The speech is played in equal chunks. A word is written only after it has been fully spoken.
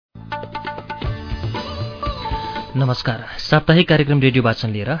नमस्कार। साप्ताहिक कार्यक्रम रेडियो वाचन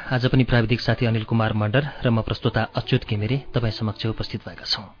लिएर आज पनि प्राविधिक साथी अनिल कुमार मण्डर र म प्रस्तोता अच्युत घिमिरे तपाईँ समक्ष उपस्थित भएका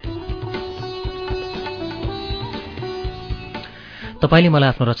छौं। तपाईले मलाई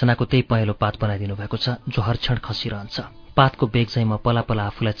आफ्नो रचनाको त्यही पहेँलो पात बनाइदिनु भएको छ जो हर क्षण खसिरहन्छ। पातको बेग चाहिँ म पला पला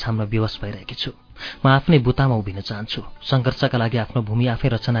आफूलाई छाम्न विवश भइरहेकी छु। म आफ्नै बुतामा उभिन चाहन्छु। संघर्षका लागि आफ्नो भूमि आफै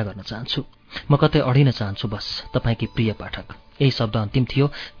रचना गर्न चाहन्छु। म कतै अडिन चाहन्छु। बस तपाईकी प्रिय पाठक। यही शब्द अन्तिम थियो।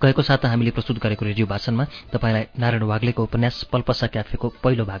 गएको साता हामीले प्रस्तुत गरेको रेडियो वाचनमा तपाईलाई नारायण वाग्लेको उपन्यास पल्पसा क्याफेको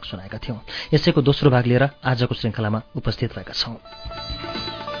पहिलो भाग सुनाएका थियौं। यसैको दोस्रो भाग लिएर आजको श्रृङ्खलामा उपस्थित भएका छौं।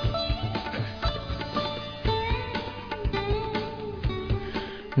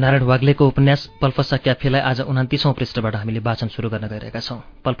 नारायण वाग्लेको उपन्यास पल्पसा क्याफेलाई आज 29औं पृष्ठबाट हामीले वाचन सुरु गर्न गइरहेका छौं।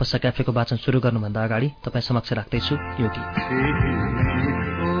 पल्पसा क्याफेको वाचन सुरु गर्नुभन्दा अगाडि तपाईँ समक्ष राख्दैछु यो गीत।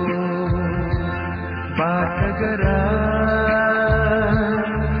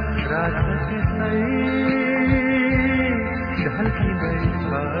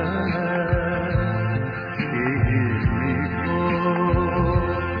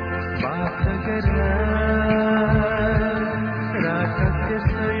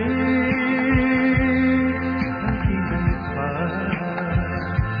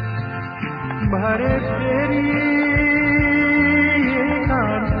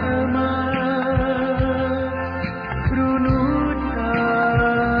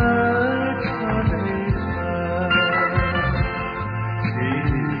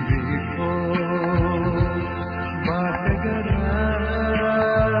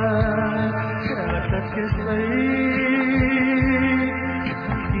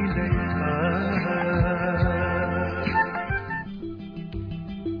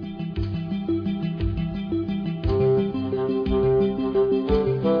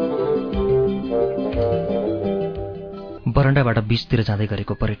 बरण्डाबाट बीचतिर जाँदै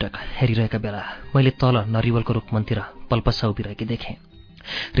गरेको पर्यटक हेरिरहेका बेला मैले तल नरिवलको रुखमन्तिर पल्पसा उभिरहेकी देखेँ।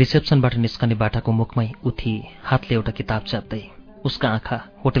 रिसेप्सनबाट निस्कने बाटाको मुखमै उठी हातले एउटा किताब च्याप्दै उसका आँखा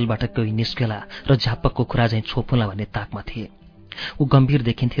होटलबाट कोही निस्केला र झ्याप्पकको कुरा झैं छोपुला भन्ने ताकमा थिए। ऊ गम्भीर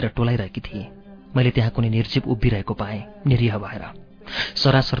देखिन्थे र टोलाइरहेकी थिए। मैले त्यहाँ कुनै निर्जीव उभिरहेको पाएँ, निरीह भएर।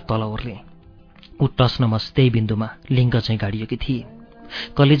 सरासर तल ओर्ले ऊ टस्नमस त्यही बिन्दुमा लिङ्ग झैं गाडिएकी थिए।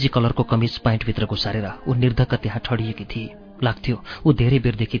 कलेजी कलरको कमिज प्यान्टभित्र घुसारेर ऊ निर्धक्क त्यहाँ ठडिएकी थिए। लाग्थ्यो ऊ धेरै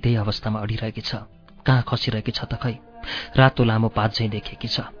बेरदेखि त्यही अवस्थामा अडिरहेकी छ। कहाँ खसिरहेकी छ त खै। रातो लामो पात झैं देखेकी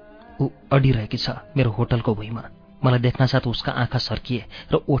छ। ऊ अडिरहेकी छ मेरो होटलको भुइँमा। मलाई देख्नासाथ उसका आँखा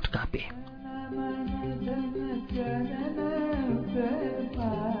सर्किए र ओठ काँपे।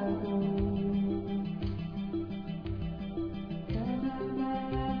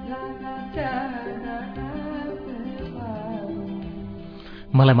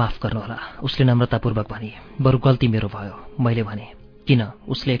 मलाई माफ गर्नुहोला, उसले नम्रतापूर्वक भने। बरु गल्ती मेरो भयो। मैले भने। किन?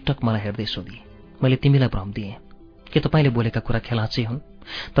 उसले एकटक मलाई हेर्दै सोधी। मैले तिमीलाई भ्रम दिएँ। के तपाईँले बोलेका कुरा खेलाँचै हुन्?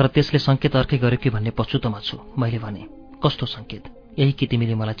 तर त्यसले संकेत अर्कै गर्यो कि भन्ने पछुतोमा छु। मैले भने। कस्तो संकेत? यही कि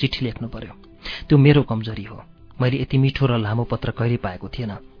तिमीले मलाई चिठी लेख्नु पर्यो। त्यो मेरो कमजोरी हो। मैले यति मिठो र लामो पत्र कहिले पाएको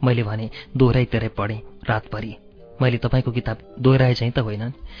थिएन। मैले भने दोहोऱ्याइ तेह्रै पढेँ रातभरि। मैले तपाईँको किताब दोहोऱ्याए चाहिँ त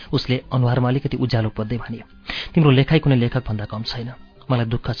होइन। उसले अनुहारमा अलिकति उज्यालो पद्दै भने। तिम्रो लेखाइ कुनै लेखकभन्दा कम छैन। मलाई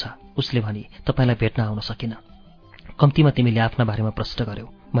दुःख छ। उसले भने तपाईँलाई भेट्न आउन सकिन। कम्तीमा तिमीले आफ्ना बारेमा प्रश्न गर्यौ।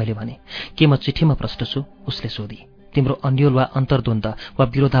 मैले भने के म चिठीमा प्रश्न छु? उसले सोधी। तिम्रो अन्यल वा अन्तर्द्वन्द वा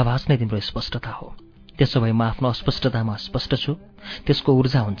विरोधाभास नै तिम्रो स्पष्टता हो। त्यसो भए म आफ्नो अस्पष्टतामा स्पष्ट छु। त्यसको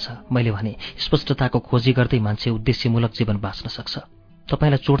ऊर्जा हुन्छ। मैले भने स्पष्टताको खोजी गर्दै मान्छे उद्देश्यमूलक जीवन बाँच्न सक्छ।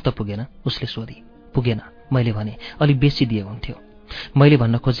 तपाईँलाई चोट त पुगेन? उसले सोधी। पुगेन। मैले भने अलि बेसी दिए हुन्थ्यो। मैले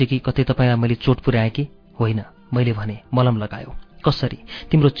भन्न खोजेँ कि कतै तपाईँलाई मैले चोट पुर्याएँ कि होइन। मैले भने मलम लगायो। कसरी?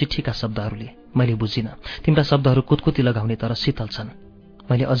 तिम्रो चिठीका शब्दहरूले। मैले बुझिन। तिम्रा शब्दहरू कुतकुती लगाउने तर शीतल छन्।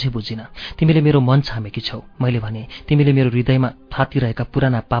 मैले अझै बुझिन। तिमीले मेरो मन छामेकी छौ। मैले भने तिमीले मेरो हृदयमा थातिरहेका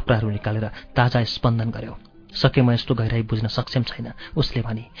पुराना पाप्राहरू निकालेर ताजा स्पन्दन गर्यौ। सके म यस्तो गहिराई बुझ्न सक्षम छैन। उसले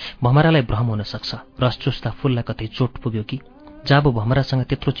भने भमरालाई भ्रम हुन सक्छ। रस चुस्दा फुललाई कतै चोट पुग्यो कि? जाबो भमरासँग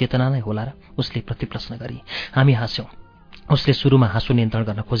त्यत्रो चेतना नै होला र? उसले प्रतिप्रश्न गरी। हामी हाँस्यौं। उसले सुरुमा हाँसो नियन्त्रण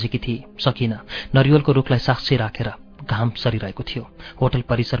गर्न खोजेकी थिए। सकिन। नरिवलको रुखलाई साक्षी राखेर घाम सरिरहेको थियो। होटल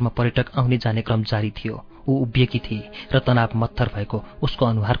परिसरमा पर्यटक आउने जाने क्रम जारी थियो। ऊ उभिएकी थिए र तनाव मत्थर भएको उसको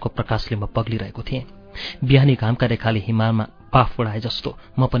अनुहारको प्रकाशले म पग्लिरहेको थिएँ। बिहानी घामका रेखाले हिमालमा पाफ उडाए जस्तो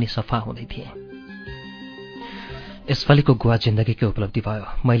म पनि सफा हुँदै थिएँ। यसपालिको गोवा जिन्दगीकै उपलब्धि भयो।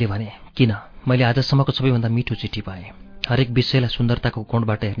 मैले भने किन? मैले आजसम्मको सबैभन्दा मिठो चिठी पाएँ। हरेक विषयलाई सुन्दरताको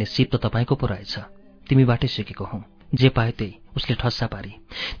कोणबाट हेर्ने सिप त तपाईँको पो रहेछ। तिमीबाटै सिकेको हुँ। जे पायो त्यही। उसले ठस्सा पारी।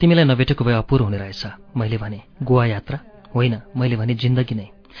 तिमीलाई नभेटेको भए अपुरो हुने रहेछ। मैले भने गोवा यात्रा? होइन। मैले भने जिन्दगी नै।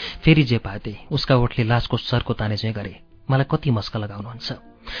 फेरि जे पायो त्यही। उसका ओठले लासको सरको ताने चाहिँ गरे। मलाई कति मस्का लगाउनुहुन्छ।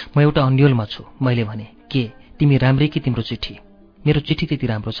 म एउटा अन्यलमा छु। मैले भने के तिमी राम्रै कि तिम्रो चिठी? मेरो चिठी त्यति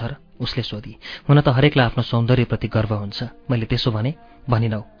राम्रो छ र? उसले सोधी। हुन त हरेकलाई आफ्नो सौन्दर्यप्रति गर्व हुन्छ। मैले त्यसो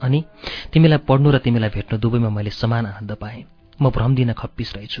भनिनौ। अनि तिमीलाई पढ्नु र तिमीलाई भेट्नु दुवैमा मैले समान आनन्द पाएँ। म भ्रम दिन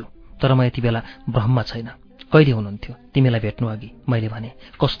खप्पिस रहेछु, तर म यति बेला भ्रममा छैन। कहिले हुनुहुन्थ्यो तिमीलाई भेट्नु अघि? मैले भने।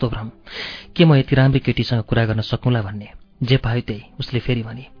 कस्तो भ्रम? के म यति राम्री केटीसँग कुरा गर्न सकौँला भन्ने? जे पायो त्यही, उसले फेरि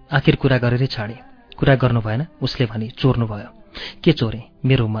भने। आखिर कुरा गरेरै छाडे। कुरा गर्नु भएन? उसले भनी। चोर्नु भयो। के चोरे?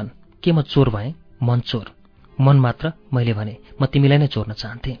 मेरो मन। के म चोर भएँ? मन चोर? मन मात्र? मैले भने। म तिमीलाई नै चोर्न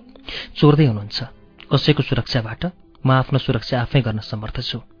चाहन्थेँ। चोर्दै हुनुहुन्छ? कसैको सुरक्षाबाट? म आफ्नो सुरक्षा आफै गर्न समर्थ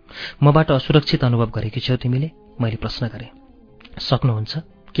छु। मबाट असुरक्षित अनुभव गरेकी छौ तिमीले? मैले प्रश्न गरेँ। सक्नुहुन्छ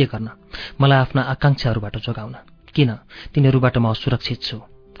के गर्न? मलाई आफ्ना आकांक्षाहरूबाट जोगाउन। किन? तिनीहरूबाट म असुरक्षित छु।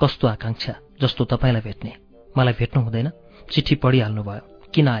 कस्तो आकांक्षा? जस्तो तपाईँलाई भेट्ने। मलाई भेट्नु हुँदैन? चिठी पढिहाल्नु भयो।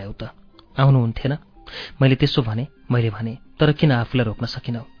 किन आयौ त? आउनुहुन्थेन? मैले त्यसो भने। मैले भने, तर किन आफूलाई रोक्न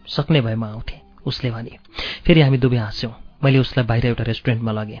सकिनौ? सक्ने भए म आउँथेँ, उसले भने। फेरि हामी दुवै हाँस्यौँ। मैले उसलाई बाहिर एउटा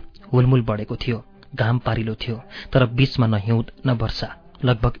रेस्टुरेन्टमा लगेँ। हुलमुल बढेको थियो, घाम पारिलो थियो, तर बीचमा न हिउँद न वर्षा,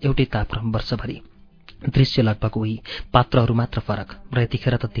 लगभग एउटै तापक्रम वर्षभरि। दृश्य लगभग उही, पात्रहरू मात्र फरक र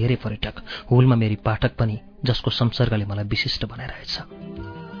यतिखेर त धेरै पर्यटक, हुलमा मेरी पाठक पनि, जसको संसर्गले मलाई विशिष्ट बनाइरहेछ।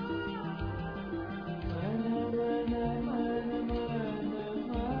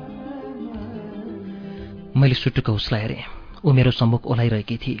 मैले सुटुक्क उसलाई हेरेँ। ऊ मेरो सम्मुख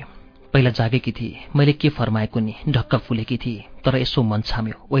ओलाइरहेकी थिए। पहिला जागेकी थिए। मैले के फर्माएको नि ढक्क फुलेकी थिए, तर यसो मन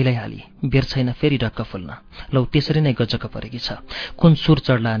छाम्यो, ओइलाइहाली। बेर छैन फेरि ढक्क फुल्न। लौ त्यसरी नै गजक्क परेकी छ। कुन सुर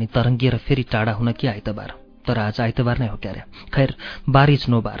चढ्ला अनि तरङ्गिएर फेरि टाढा हुन के आइतबार? तर आज आइतबार नै हो क्यारे। खैर, बार इज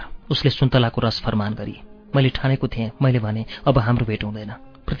नो बार। उसले सुन्तलाको रस फरमान गरी। मैले ठानेको थिएँ। मैले भने, अब हाम्रो भेट हुँदैन।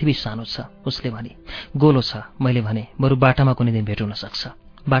 पृथ्वी सानो छ, उसले भने। गोलो छ, मैले भने। बरु बाटामा कुनै दिन भेट हुन सक्छ।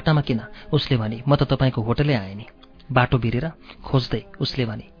 बाटामा किन? उसले भने। म त तपाईँको होटलै आएँ नि। बाटो बिरेर? खोज्दै, उसले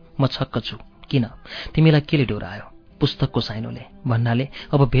भने। म छक्क छु। किन? तिमीलाई केले डोरायो? पुस्तकको साइनोले। भन्नाले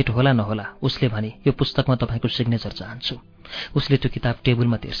अब भेट होला नहोला, उसले भने। यो पुस्तकमा तपाईँको सिग्नेचर चाहन्छु। उसले त्यो किताब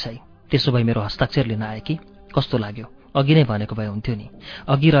टेबलमा तिर्साई। त्यसो भए मेरो हस्ताक्षर लिन आए कि? कस्तो लाग्यो? अघि नै भनेको भए हुन्थ्यो नि।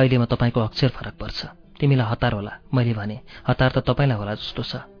 अघि र अहिलेमा तपाईँको अक्षर फरक पर्छ। तिमीलाई हतार होला, मैले भने। हतार त तपाईँलाई होला जस्तो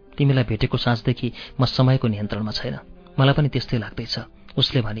छ। तिमीलाई भेटेको साँझदेखि म समयको नियन्त्रणमा छैन। मलाई पनि त्यस्तै लाग्दैछ,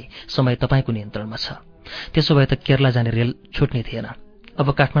 उसले भने। समय तपाईँको नियन्त्रणमा छ। त्यसो भए त केरला जाने रेल छुट्ने थिएन।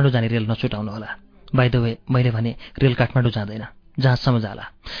 अब काठमाडौँ जाने रेल नछुटाउनु होला। बाइ द वे, मैले भने, रेल काठमाडौँ जाँदैन। जहाँसम्म जाला।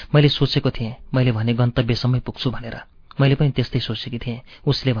 मैले सोचेको थिएँ, मैले भने गन्तव्यसम्मै पुग्छु भनेर। मैले पनि त्यस्तै सोचेकी थिएँ,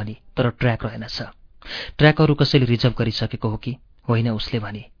 उसले भने। तर ट्र्याक रहेनछ। ट्र्याकहरू कसैले रिजर्भ गरिसकेको हो कि? होइन, उसले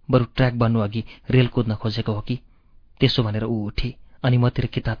भने। बरु ट्र्याक बन्नु अघि रेल कुद्न खोजेको हो कि? त्यसो भनेर ऊ उठी अनि मतिर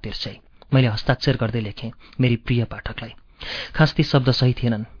किताब तिर्छै। मैले हस्ताक्षर गर्दै लेखेँ, मेरी प्रिय पाठकलाई। खास ती शब्द सही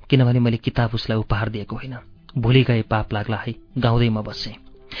थिएनन्, किनभने मैले किताब उसलाई उपहार दिएको होइन। भोलि गए पाप लाग्ला है, गाउँदै म बसेँ।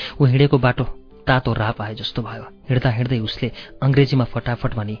 ऊ हिँडेको बाटो तातो राप आए जस्तो भयो। हिँड्दा हिँड्दै उसले अङ्ग्रेजीमा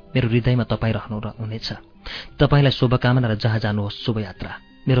फटाफट भनी, मेरो हृदयमा तपाईँ रहनु हुनेछ। तपाईँलाई शुभकामना र जहाँ जानुहोस् शुभ यात्रा।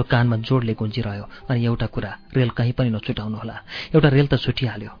 मेरो कानमा जोडले गुन्जिरह्यो। अनि एउटा कुरा, रेल कहीँ पनि नछुटाउनुहोला। एउटा रेल त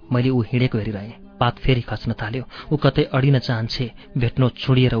छुटिहाल्यो। मैले ऊ हिँडेको हेरिरहेँ। पात फेरि खस्न थाल्यो। ऊ कतै अडिन चाहन्छे, भेट्नो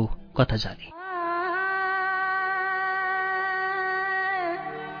छोडिएर ऊ कता जाली।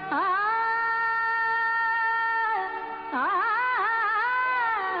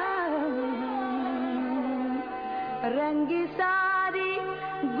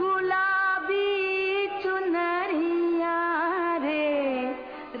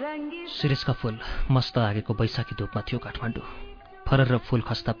 शिरीषका फूल मस्त लागेको बैशाखी धुपमा थियो काठमाडौँ। फरर र फूल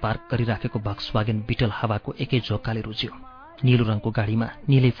खस्ता पार्क गरिराखेको भक्सवागेन बिटल हावाको एकै झोक्काले रुज्यो। नीलो रङको गाडीमा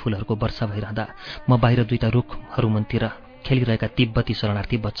नीलै फूलहरूको वर्षा भइरहँदा म बाहिर दुईटा रुखहरू मुन्तिर खेलिरहेका तिब्बती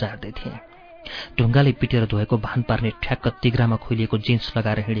शरणार्थी बच्चा हेर्दै थिएँ। ढुङ्गाले पिटेर धोएको भान पार्ने ठ्याक्क तिग्रामा खोलिएको जिन्स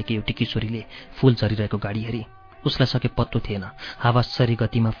लगाएर हिँडेकी एउटी किशोरीले फूल झरिरहेको गाडी हेरी। उसलाई सके पत्तो थिएन, हावासरी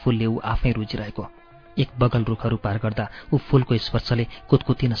गतिमा फूलले ऊ आफै रुजिरहेको। एक बगल रुखहरू पार गर्दा ऊ फूलको स्पर्शले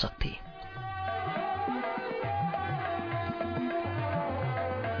कुतकुतिन सक्थे।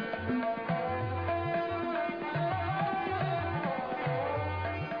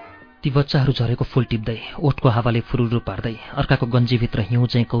 ती बच्चाहरू झरेको फूल टिप्दै, ओठको हावाले फुरुरु पार्दै, अर्काको गन्जीभित्र हिउँ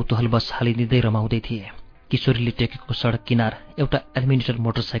चाहिँ कौतूहलवश हालिदिँदै रमाउँदै थिए। किशोरीले टेकेको सडक किनार एउटा एल्मिनेटर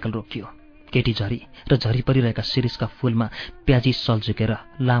मोटरसाइकल रोकियो। केटी झरी र झरी परिरहेका शिरीषका फूलमा प्याजी सल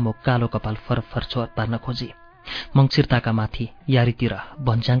झुकेर लामो कालो कपाल फरफर छोर पार्न खोजी। मङ्सिरताका माथि यारीतिर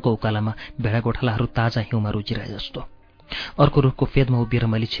भन्ज्याङको उकालामा भेडागोठालाहरू ताजा हिउँमा रुजिरहे जस्तो। अर्को रुखको फेदमा उभिएर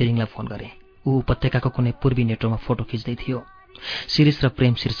मैले छिरिङलाई फोन गरेँ। ऊ उपत्यकाको कुनै पूर्वी नेटोमा फोटो खिच्दै थियो। शिरीष र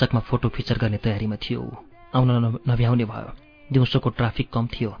प्रेम शीर्षकमा फोटो फिचर गर्ने तयारीमा थियो। ऊ आउन नभ्याउने भयो। दिउँसोको ट्राफिक कम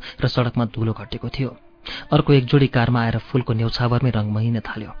थियो र सडकमा धुलो घटेको थियो। अर्को एक जोडी कारमा आएर फूलको न्यौछावरमै रङ महिन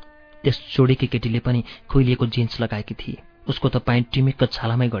थाल्यो। त्यस जोडीकी केटीले पनि खुइलिएको जिन्स लगाएकी थिए। उसको त प्यान्ट टिमिक्क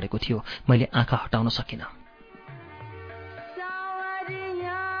छालामै गडेको थियो। मैले आँखा हटाउन सकिनँ।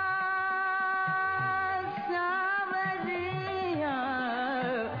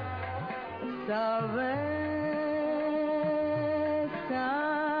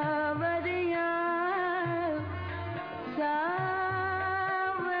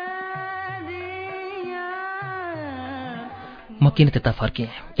 म किन त्यता फर्केँ?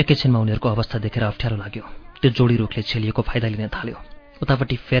 एकैछिनमा उनीहरूको अवस्था देखेर अप्ठ्यारो लाग्यो। त्यो जोडी रुखले छेलिएको फाइदा लिन थाल्यो।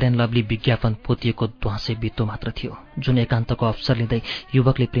 उतापट्टि फेयर एन्ड लभली विज्ञापन पोतिएको ध्वाँसे भित्तो मात्र थियो, जुन एकान्तको अवसर लिँदै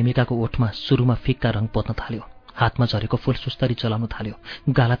युवकले प्रेमिकाको ओठमा सुरुमा फिक्का रङ पोत्न थाल्यो। हातमा झरेको फूल सुस्तरी चलाउन थाल्यो।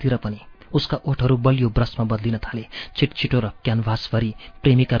 गालातिर पनि उसका ओठहरू बलियो ब्रसमा बदलिन थाले। छिटछिटो र क्यानभासभरि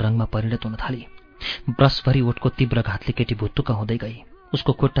प्रेमिका रङमा परिणत हुन थाले। ब्रसभरि ओठको तीव्र घातले केटी भुत्तुक हुँदै गई।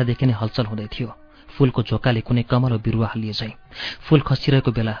 उसको खुट्टादेखि नै हलचल हुँदै थियो। फूलको झोकाले कुनै कमल बिरुवा हालिए झैं। फूल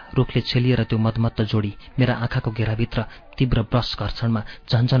खसिरहेको बेला रुखले छेलिएर त्यो मदमत्त जोडी मेरा आँखाको घेराभित्र तीव्र ब्रस घर्षणमा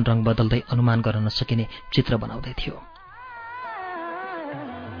झन्झन रङ बदल्दै अनुमान गर्न नसकिने चित्र बनाउँदै थियो।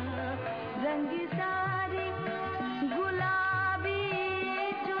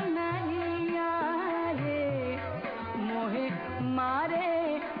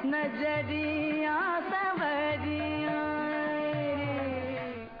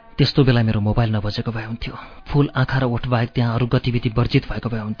 त्यस्तो बेला मेरो मोबाइल नबजेको भए हुन्थ्यो। फूल आँखा र ओठ बाहेक त्यहाँ अरू गतिविधि वर्जित भएको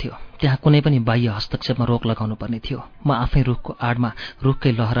भए हुन्थ्यो। त्यहाँ कुनै पनि बाह्य हस्तक्षेपमा रोक लगाउनु पर्ने थियो। म आफै रुखको आडमा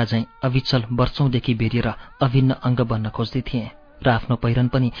रुखकै लहरा झैं अविचल वर्षौंदेखि बेरिएर अभिन्न अङ्ग बन्न खोज्दै थिएँ र आफ्नो पहिरन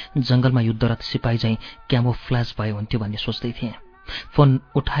पनि जंगलमा युद्धरत सिपाही झैं क्यामोफ्ल्याज भए हुन्थ्यो भन्ने सोच्दै थिएँ। फोन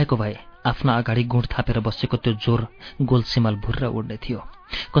उठाएको भए आफ्ना अगाडि गुण थापेर बसेको त्यो जोर गोल सिमल भुर्र उड्ने थियो।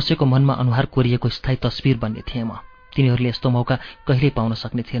 कसैको मनमा अनुहार कोरिएको स्थायी तस्बिर बन्ने थिएँ म। तिनीहरूले यस्तो मौका कहिल्यै पाउन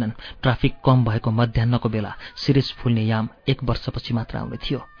सक्ने थिएनन्। ट्राफिक कम भएको मध्याह्नको बेला शिरीष फुल्ने याम 1 वर्षपछि मात्र आउने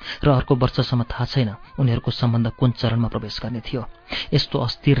थियो र अर्को वर्षसम्म थाहा छैन उनीहरूको सम्बन्ध कुन चरणमा प्रवेश गर्ने थियो। यस्तो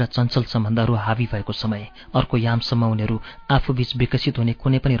अस्थिर र चञ्चल सम्बन्धहरू हावी भएको समय अर्को यामसम्म उनीहरू आफूबीच विकसित हुने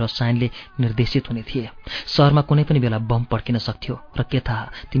कुनै पनि रसायनले निर्देशित हुने थिए। शहरमा कुनै पनि बेला बम पड्किन सक्थ्यो र के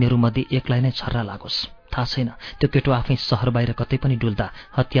थाहा तिनीहरूमध्ये एकलाई नै छर्रा लागोस्। थाहा छैन त्यो केटो आफै शहर बाहिर कतै पनि डुल्दा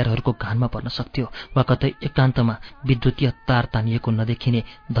हतियारहरूको घानमा पर्न सक्थ्यो वा कतै एकान्तमा विद्युतीय तार तानिएको नदेखिने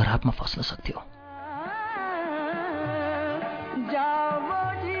धरापमा फस्न सक्थ्यो।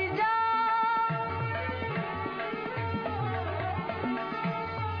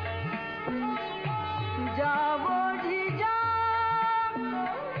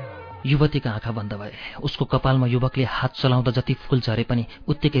 युवतीका आँखा बन्द भए। उसको कपालमा युवकले हात चलाउँदा जति फूल झरे पनि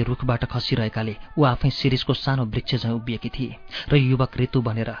उत्तिकै रुखबाट खसिरहेकाले ऊ आफै शिरीषको सानो वृक्ष झैं उभिएकी थिए र युवक ऋतु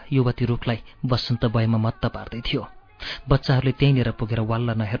बनेर युवती रुखलाई बसन्त भएमा मत्त पार्दै थियो। बच्चाहरूले त्यहीँनिर पुगेर वाल्ल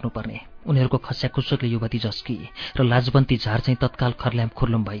नहेर्नुपर्ने। उनीहरूको खस्याखुसुकले युवती झस्किए र लाजबन्ती झार चाहिँ तत्काल खर्ल्याम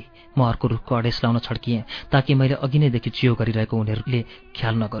खुर्लुम भई म अर्को रुखको अडेस लाउन छड्किएँ ताकि मैले अघि नैदेखि चियो गरिरहेको उनीहरूले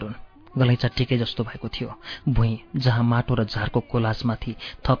ख्याल नगरून्। गलैँचा टिके जस्तो भएको थियो। भुइँ जहाँ माटो र झारको कोलाजमाथि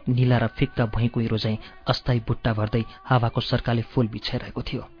थप नीला र फिक्का भुइँ कुहिरो झैं अस्थायी बुट्टा भर्दै हावाको सर्काले फूल बिछाइरहेको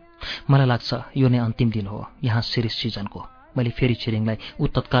थियो। मलाई लाग्छ यो नै अन्तिम दिन हो यहाँ शिरीष सिजनको। मैले फेरि छिरिङलाई ऊ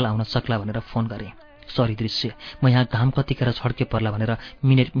तत्काल आउन सक्ला भनेर फोन गरेँ। सरी दृश्य, म यहाँ घाम कतिखेर छड्के पर्ला भनेर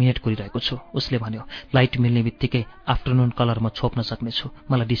मिनेट कुरिरहेको छु। उसले भन्यो, लाइट मिल्ने बित्तिकै आफ्टरनुन कलर म छोप्न सक्नेछु,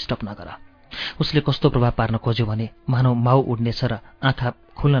 मलाई डिस्टर्ब नगर। उसले कस्तो प्रभाव पार्न खोज्यो भने मानव माउ उड्नेछ र आँखा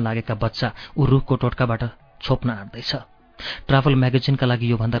खुल्न लागेका बच्चा ऊ रुखको टोटकाबाट छोप्न आँट्दैछ। ट्राभल म्यागजिनका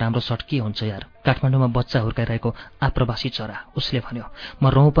लागि योभन्दा राम्रो सट के हुन्छ यार। काठमाडौँमा बच्चा हुर्काइरहेको आप्रवासी चरा। उसले भन्यो, म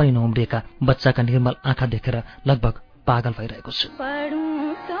रौँ पनि नउम्रिएका बच्चाका निर्मल आँखा देखेर लगभग पागल भइरहेको छु।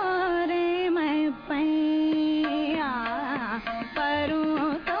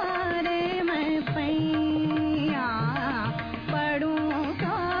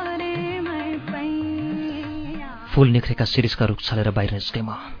 फूल निख्रेका शिरीषका रुख छलेर बाहिर निस्केँ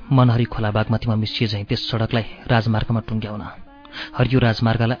म। मनहरी खोला बागमतीमा मिसिए झैं त्यस सडकलाई राजमार्गमा टुङ्ग्याउन। हरियो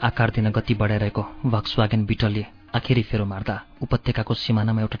राजमार्गलाई आकार दिन गति बढाइरहेको भक्सवागन बिटलले आखिरी फेरो मार्दा उपत्यकाको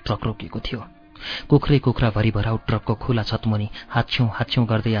सिमानामा एउटा ट्रक रोकिएको थियो। कुखुरै कुखुरा भरि भराउ ट्रकको खुला छतमुनि हाच्छ्यौं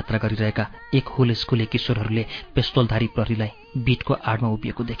गर्दै यात्रा गरिरहेका एक हुल स्कुले किशोरहरूले पेस्तोलधारी प्रहरीलाई बिटको आडमा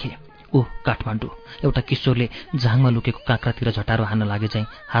उभिएको देखे। ऊ काठमाडौँ। एउटा किशोरले झाङमा लुकेको काँक्रातिर झटारो हान्न लागे झैं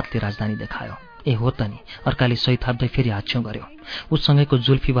हातले राजधानी देखायो। ए हो त नि। अर्काले सही थाप्दै फेरि हाच्छ्यौं गर्यो। उसँगैको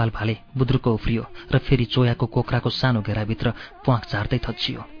जुल्फीवाल भाले बुद्रुको उफ्रियो र फेरि चोयाको कोक्राको सानो घेराभित्र प्वाख झार्दै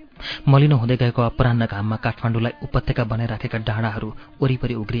थच्चियो। मलिनो हुँदै गएको अपराह्न घाममा काठमाडौँलाई उपत्यका बनाइराखेका डाँडाहरू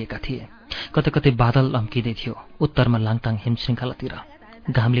वरिपरि उग्रिएका थिए। कतै कतै बादल लम्किँदै थियो। उत्तरमा लाङटाङ हिमश्रृङ्खलातिर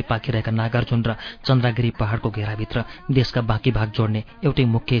घामले पाकिरहेका नागार्जुन र चन्द्रागिरी पहाडको घेराभित्र देशका बाँकी भाग जोड्ने एउटै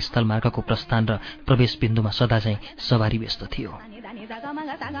मुख्य स्थलमार्गको प्रस्थान र प्रवेश बिन्दुमा सदाझैँ सवारी व्यस्त थियो।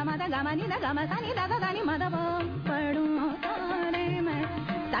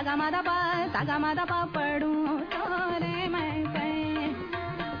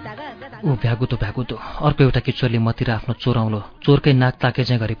 ऊ भ्यागुतो अर्को एउटा किशोरले मतिर आफ्नो चोरकै नाक ताके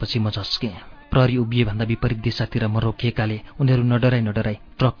चाहिँ गरेपछि म झस्केँ। प्रहरी उभिएभन्दा विपरीत दिशातिर म रोकिएकाले उनीहरू नडराई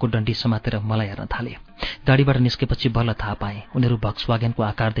ट्रकको डन्डी समातेर मलाई हेर्न थाले। गाडीबाट निस्केपछि बल्ल थाहा पाएँ उनीहरू भक्सवागनको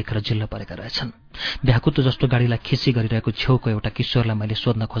आकार देखेर जिल्ल परेका रहेछन्। भ्याकुतो जस्तो गाडीलाई खिसी गरिरहेको छेउको एउटा किशोरलाई मैले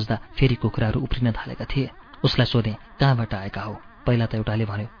सोध्न खोज्दा फेरि कुखुराहरू उफ्रिन थालेका थिए। उसलाई सोधेँ, कहाँबाट आएका हौ? पहिला त एउटाले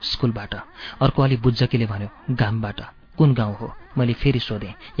भन्यो स्कुलबाट, अर्को अलि बुज्जकीले भन्यो गामबाट। कुन गाउँ हो? मैले फेरि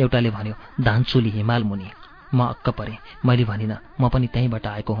सोधेँ। एउटाले भन्यो धानचुली हिमाल मुनि। म अक्क परेँ। मैले भनिनँ म पनि त्यहीँबाट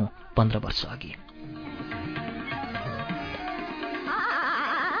आएको हुँ 15 वर्ष अघि।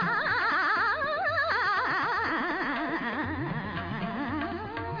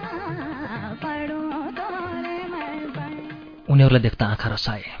 उनीहरूलाई देख्दा आँखा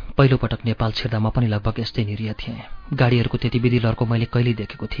रसाए। पहिलोपटक नेपाल छिर्दा म पनि लगभग यस्तै निरीह थिएँ। गाडीहरूको त्यति विधि लर्को मैले कहिल्यै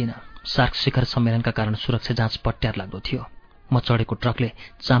देखेको थिइनँ। सार्क शिखर सम्मेलनका कारण सुरक्षा जाँच पट्यार लाग्दो थियो। म चढेको ट्रकले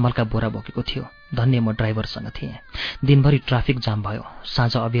चामलका बोरा बोकेको थियो। धन्य म ड्राइभरसँग थिएँ। दिनभरि ट्राफिक जाम भयो।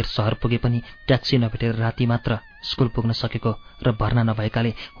 साँझ अबेर सहर पुगे पनि ट्याक्सी नभेटेर राति मात्र स्कुल पुग्न सकेको र भर्ना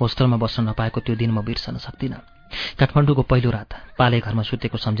नभएकाले होस्टलमा बस्न नपाएको त्यो दिन म बिर्सन सक्दिनँ। काठमाडौँको पहिलो रात पाले घरमा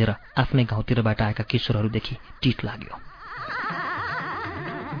सुतेको सम्झेर आफ्नै गाउँतिरबाट आएका किशोरहरूदेखि टिट लाग्यो।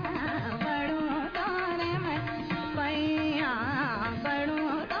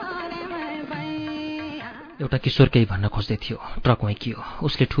 एउटा किशोर केही भन्न खोज्दै थियो। ट्रक वैँकियो।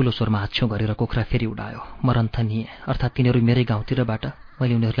 उसले ठूलो स्वरमा हाच्छ्यौँ गरेर कुखुरा फेरि उडायो। म रन्थनिएँ। अर्थात् तिनीहरू मेरै गाउँतिरबाट।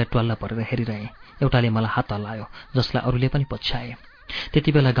 मैले उनीहरूलाई ट्वाल्ल परेर हेरिरहेँ। एउटाले मलाई हात हल्लायो, जसलाई अरूले पनि पछ्याए।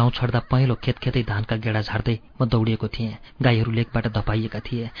 त्यति बेला गाउँ छड्दा पहेँलो खेतै धानका गेडा झार्दै म दौडिएको थिएँ। गाईहरू लेकबाट धपाइएका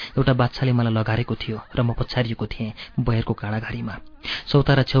थिए। एउटा बाच्छाले मलाई लगारेको थियो र म पछारिएको थिएँ बयरको काँडाघारीमा।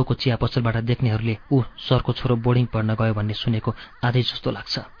 चौतारा छेउको चिया पसलबाट देख्नेहरूले ऊ सरको छोरो बोर्डिङ पढ्न गयो भन्ने सुनेको आधै जस्तो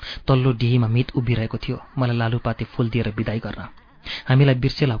लाग्छ। तल्लो डिहीमा मित उभिरहेको थियो मलाई लालुपाते फूल दिएर बिदाई गर्न। हामीलाई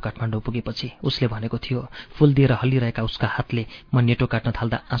बिर्सेलाउ काठमाडौँ पुगेपछि उसले भनेको थियो। फूल दिएर हल्लिरहेका उसका हातले म नेटो काट्न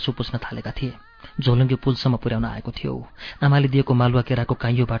थाल्दा आँसु पुस्न थालेका थिए। झोलुङ्गे पुलसम्म पुर्याउन आएको थियो। आमाले दिएको मालुवा केराको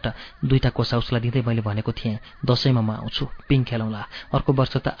काइयोबाट 2टा कोसा उसलाई दिँदै मैले भनेको थिएँ, दशैँमा म आउँछु, पिङ खेलौँला। अर्को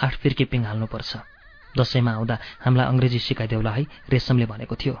वर्ष त 8 फिर्के पिङ हाल्नुपर्छ। दशैँमा आउँदा हामीलाई अङ्ग्रेजी सिकाइदेऊला है, रेशमले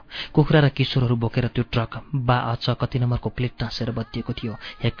भनेको थियो। कुखुरा र किशोरहरू बोकेर त्यो ट्रक बा अच कति नम्बरको प्लेट टाँसेर बत्तिएको थियो।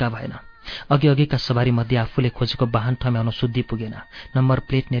 हेक्का भएन। अघिका सवारीमध्ये आफूले खोजेको वाहन ठम्याउन शुद्धि पुगेन। नम्बर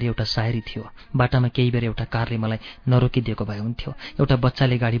प्लेट नेरी एउटा सायरी थियो। बाटामा केही बेर एउटा कारले मलाई नरोकिदिएको भए हुन्थ्यो। एउटा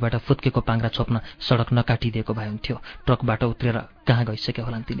बच्चाले गाडीबाट फुत्केको पाङ्रा छोप्न सडक नकाटिदिएको भए हुन्थ्यो। ट्रकबाट उत्रेर कहाँ गइसके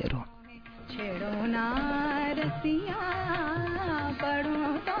होलान् तिनीहरू।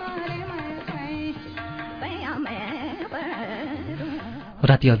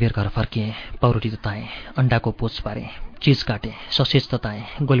 राति अबेर घर फर्किएँ। पाउरोटी तताएँ, अन्डाको पोच पारेँ, चिज काटेँ, ससेज तताएँ,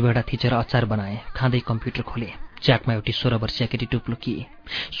 गोलभेडा थिचेर अचार बनाएँ। खाँदै कम्प्युटर खोलेँ। च्याटमा एउटी 16 वर्षीय केटी टुप्लुकी।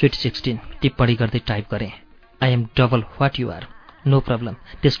 स्विट 16 टिप्पणी गर्दै टाइप गरेँ, I am double what you are. No problem.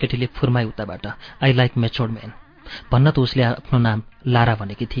 त्यस केटीले फुर्माई उताबाट, आई लाइक मेच्योर्ड म्यान। भन्न त उसले आफ्नो नाम लारा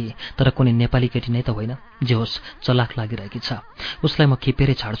भनेकी थिए, तर कुनै नेपाली केटी नै त होइन। जे होस्, चलाक लागिरहेकी छ। उसलाई म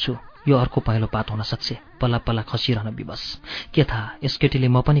खिपेरै छाड्छु। यो अर्को पहेँलो पात हुन सक्छ। पल्ला पल्ला खसिरहन विवश। के थाहा, यस केटीले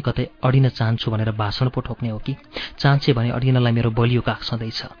म पनि कतै अडिन चाहन्छु भनेर भाषण पो ठोक्ने हो कि। चाहन्छे भने अडिनलाई मेरो बलियो काख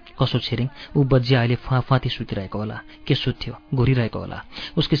सधैँछ। कसो छिरिङ, ऊ बज्जिया अहिले फाँती सुतिरहेको होला। के सुत्थ्यो? घुरिरहेको होला।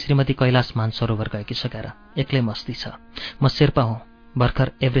 उसकी श्रीमती कैलाश मानसरोवर गएकी सकेर एक्लै मस्ती छ। म शेर्पा हुँ,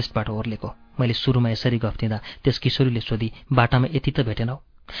 भर्खर एभरेस्टबाट ओर्लेको। मैले सुरुमा यसरी गफ दिँदा त्यस किशोरीले सोधी, बाटामा यति त भेटेनौ?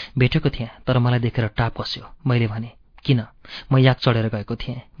 भेटेको थिएँ, तर मलाई देखेर टाप कस्यो। मैले भने, किन? म याक चढेर गएको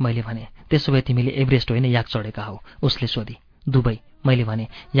थिएँ। मैले भने, त्यसो भए तिमीले एभरेस्ट होइन याक चढेका हौ? उसले सोधी। दुवै। मैले भने,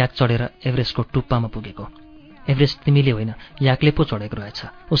 याक चढेर एभरेस्टको टुप्पामा पुगेको। एभरेस्ट तिमीले होइन याकले पो चढेको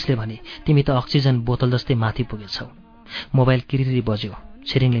रहेछ। उसले भने, तिमी त अक्सिजन बोतल जस्तै माथि पुगेछौ। मोबाइल किरिरी बज्यो।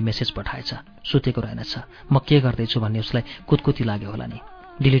 छिरिङले मेसेज पठाएछ, सुतेको रहेनछ। म के गर्दैछु भन्ने उसलाई कुतकुती लाग्यो होला नि।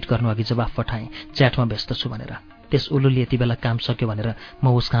 डिलिट गर्नु अघि जवाफ पठाएँ, च्याटमा व्यस्त छु भनेर। त्यस उल्लुले यति बेला काम सक्यो भनेर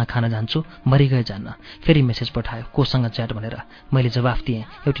म उस कहाँ खान जान्छु, मरिगए जान्न। फेरि मेसेज पठायो, कोसँग च्याट भनेर। मैले जवाफ दिएँ,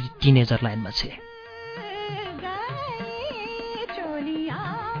 एउटी टिनेजर लाइनमा छे।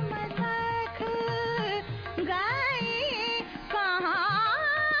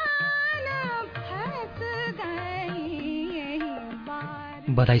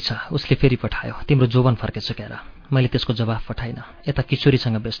 बधाई छ, उसले फेरि पठायो, तिम्रो जोबन फर्केछ क्यार। मैले त्यसको जवाफ पठाइन। यता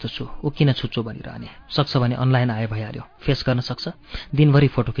किशोरीसँग व्यस्त छु, ऊ किन छुच्चो बनिरहने? सक्छ भने अनलाइन आए भइहाल्यो, फेस गर्न सक्छ? दिनभरि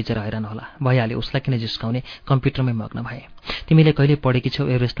फोटो खिचेर हैरान होला, भइहाल्यो, उसलाई किन जिस्काउने? कम्प्युटरमै मग्न भए। तिमीले कहिले पढेकी छौ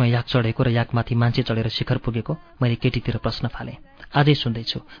एभरेस्टमा याक चढेको र याकमाथि मान्छे चढेर शिखर पुगेको? मैले केटीतिर प्रश्न फालेँ। आजै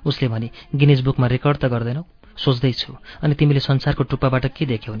सुन्दैछु, उसले भने। गिनिज बुकमा रेकर्ड त गर्दैनौ? सोच्दैछु। अनि तिमीले संसारको टुप्पाबाट के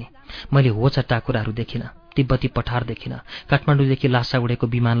देख्यौ नि? मैले होचा टाकुराहरू देखिन, तिब्बती पठार देखिन, काठमाडौँदेखि लासा उडेको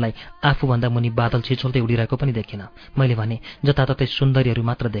विमानलाई आफूभन्दा मुनि बादल छिचोल्दै उडिरहेको पनि देखिन। मैले भने, जताततै सुन्दरीहरू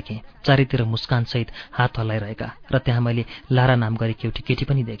मात्र देखेँ, चारैतिर मुस्कानसहित हात हल्लाइरहेका, र त्यहाँ मैले लारा नाम गरेकी एउटी केटी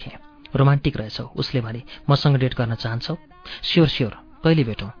पनि देखेँ। रोमान्टिक रहेछौ, उसले भने। मसँग डेट गर्न चाहन्छौ? स्योर स्योर, कहिले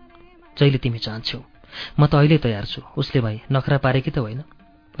भेटौँ? जहिले तिमी चाहन्छौ। म त अहिले तयार छु, उसले भई। नखरा पारेकी त होइन?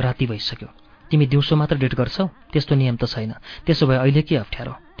 राति भइसक्यो। तिमी दिउँसो मात्र डेट गर्छौ? त्यस्तो नियम त छैन। त्यसो भए अहिले के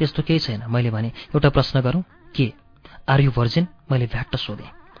अप्ठ्यारो? त्यस्तो केही छैन। मैले भने, एउटा प्रश्न गरौँ? के? Are you virgin? मैले भ्याट्ट सोधेँ।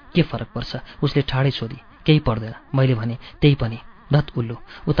 के फरक पर्छ? उसले ठाडै सोधी। केही पर्दैन। मैले भने, त्यही पनि। धत उल्लु,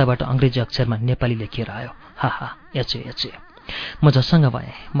 उताबाट अङ्ग्रेजी अक्षरमा नेपाली लेखिएर आयो। हा हा, एचे एचे। म झसङ्ग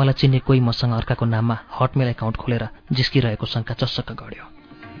भएँ। मलाई चिन्ने कोही मसँग अर्काको नाममा हटमेल एकाउन्ट खोलेर जिस्किरहेको शङ्का चस्सक्क गढ्यो।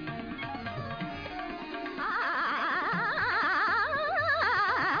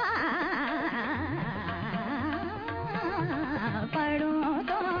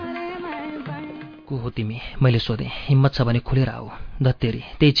 को हो तिमी? मैले सोधेँ। हिम्मत छ भने खुलेर आऊ।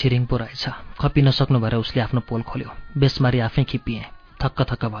 धत्तेरी, त्यही छिरिङ पो रहेछ। खपि नसक्नु भएर उसले आफ्नो पोल खोल्यो। बेसमारी आफै खिपिएँ। थक्क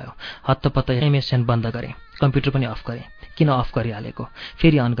थक्क भयो। हत्तपत्त एमएसएन बन्द गरेँ, कम्प्युटर पनि अफ गरेँ। किन अफ गरिहालेको?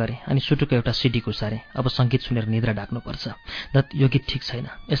 फेरि अन गरेँ अनि सुटुको एउटा सिडी कुसारेँ। अब सङ्गीत सुनेर निद्रा डाक्नुपर्छ। धत, यो गीत ठिक छैन,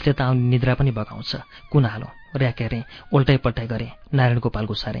 यसले त आउने निद्रा पनि बगाउँछ। कुन हालौँ? र्याक हेरेँ, उल्टाइ पल्टाइ गरेँ, नारायण गोपाल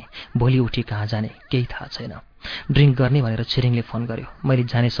गुसारेँ। भोलि उठी कहाँ जाने केही थाहा छैन। ड्रिङ्क गर्ने भनेर छिरिङले फोन गर्यो। मैले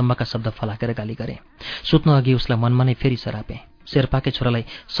जानेसम्मका शब्द फलाकेर गाली गरेँ। सुत्नु अघि उसलाई मनमा नै फेरि सरापेँ। शेर्पाकै छोरालाई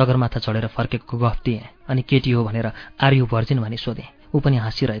सगरमाथा चढेर फर्केको गफ दिएँ अनि केटी हो भनेर आर यु भर्जिन भनी सोधेँ। ऊ पनि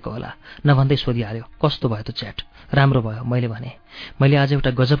हाँसिरहेको होला, नभन्दै सोधिहाल्यो, कस्तो भयो त च्याट? राम्रो भयो, मैले भने। मैले आज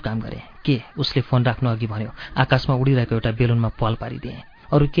एउटा गजब काम गरेँ। के? उसले फोन राख्नु अघि भन्यो। आकाशमा उडिरहेको एउटा बेलुनमा पाल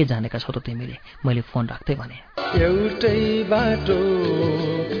पारिदिएँ। अरू के जानेका छौ त तिमीले? मैले फोन राख्दै भने। एउटै बाटो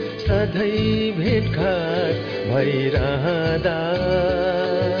सधैँ भेटघाट भइरहँदा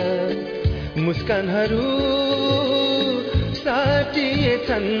मुस्कानहरू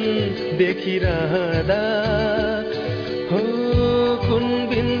साटिएछन् देखिरहँदा हो कुन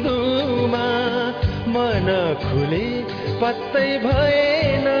बिन्दुमा मन खुले पत्तै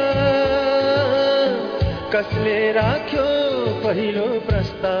भएन कसले राख्यो पहिलो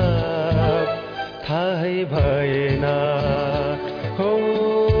प्रस्ताव थाहै भएन हो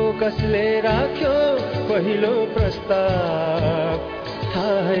कसले राख्यो पहिलो प्रस्ताव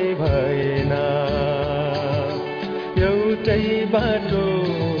थाहै भएन एउटै बाटो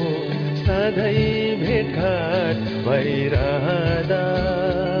सधैँ भेटघाट भइरहँदा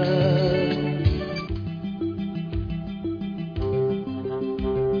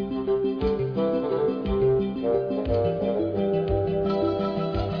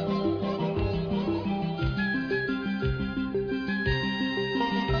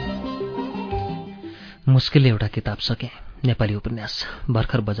मुस्किलले एउटा किताब सकेँ, नेपाली उपन्यास,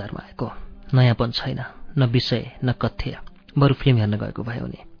 भर्खर बजारमा आएको। नयाँपन छैन, न विषय न कथ्य। बरु फिल्म हेर्न गएको भयो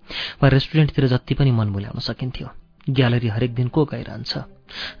नि, वा रेस्टुरेन्टतिर जति पनि मन भुल्याउन सकिन्थ्यो। ग्यालरी हरेक दिन को गइरहन्छ?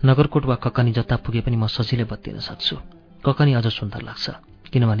 नगरकोट वा ककनी जता पुगे पनि म सजिलै बत्तिन सक्छु। ककनी अझ सुन्दर लाग्छ,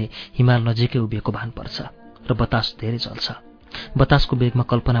 किनभने हिमाल नजिकै उभिएको भान पर्छ र बतास धेरै चल्छ। बतासको बेगमा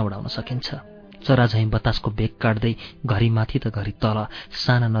कल्पना उडाउन सकिन्छ। चरा झैँ बतासको बेग काट्दै घरि माथि त घरि तल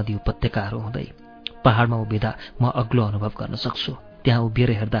साना नदी उपत्यकाहरू हुँदै पहाडमा उभिँदा म अग्लो अनुभव गर्न सक्छु। त्यहाँ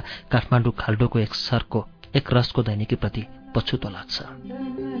उभिएर हेर्दा काठमाडौँ खाल्डोको एक रसको दैनिकीप्रति पछुतो लाग्छ।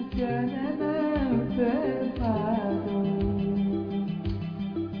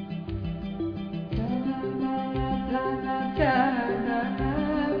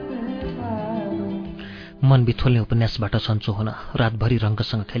 मन बिथोल्ने उपन्यासबाट सन्चो हुन रातभरि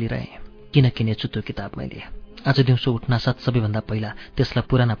रङ्गसँग खेलिरहे। किन किनेछु त्यो किताब मैले? आज दिउँसो उठ्नासाथ सबैभन्दा पहिला त्यसलाई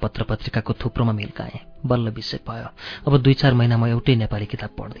पुराना पत्र पत्रिकाको थुप्रोमा मिल्काएँ। बल्ल विषय भयो। अब 2-4 महिना म एउटै नेपाली किताब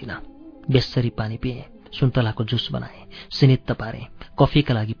पढ्दिनँ। बेसरी पानी पिएँ, सुन्तलाको जुस बनाएँ, सिनित्त पारेँ,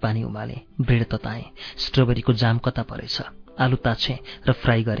 कफीका लागि पानी उमालेँ, ब्रेड तताएँ, स्ट्रबेरीको जाम कता परेछ, आलु ताछेँ र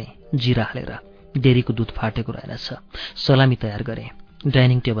फ्राई गरेँ जिरा हालेर। डेरीको दुध फाटेको रहेनछ। सलामी तयार गरेँ।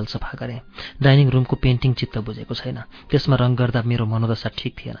 डाइनिङ टेबल सफा गरेँ। डाइनिङ रुमको पेन्टिङ चित्त बुझेको छैन। त्यसमा रङ गर्दा मेरो मनोदशा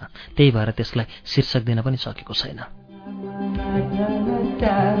ठिक थिएन। त्यही भएर त्यसलाई शीर्षक दिन पनि सकेको छैन।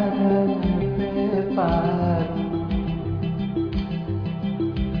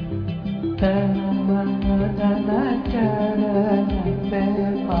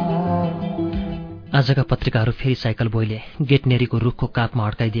 आजका पत्रिकाहरू फेरि साइकल बोइले गेट नेरीको रुखको कापमा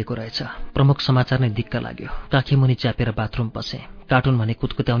अड्काइदिएको रहेछ। प्रमुख समाचार नै दिक्क लाग्यो। काखीमुनि च्यापेर बाथरुम पसे। कार्टुन भने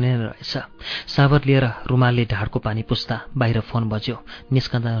कुतकुत्याउने नै रहेछ। साबर लिएर रुमालले ढाडको पानी पुस्दा बाहिर फोन बज्यो।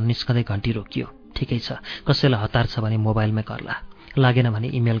 निस्कँदै घन्टी रोकियो। ठिकै छ, कसैलाई हतार छ भने मोबाइलमै गर्ला, लागेन भने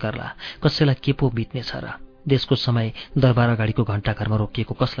इमेल गर्ला, कसैलाई के पो बित्ने छ र। देशको समय दरबार अगाडिको घण्टाघरमा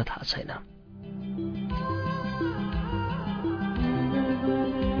रोकिएको कसलाई थाहा छैन।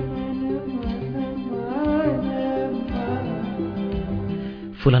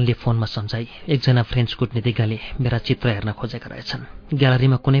 फुलनले फोनमा सम्झाई, एकजना फ्रेन्च कूटनीतिज्ञले मेरा चित्र हेर्न खोजेका रहेछन्।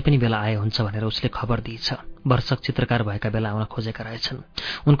 ग्यालरीमा कुनै पनि बेला आए हुन्छ भनेर उसले खबर दिएछ। वर्षक चित्रकार भएका बेला आउन खोजेका रहेछन्।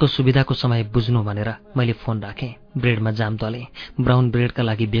 उनको सुविधाको समय बुझ्नु भनेर मैले फोन राखेँ। ब्रेडमा जाम दलेँ। ब्राउन ब्रेडका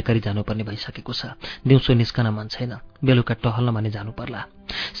लागि बेकरी जानुपर्ने भइसकेको छ। दिउँसो निस्कन मन छैन। बेलुका टहल्न भने जानु पर्ला।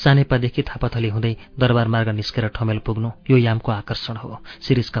 सानेपादेखि थापाथली हुँदै दरबार मार्ग निस्केर ठमेल पुग्नु यो यामको आकर्षण हो।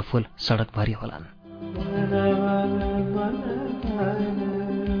 शिरीषका फूल सडकभरि होलान्।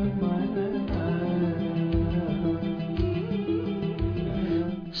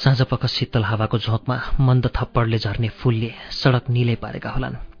 साँझपख शीतल हावाको झोंकमा मन्द थप्पडले झर्ने फूलले सडक निलै पारेका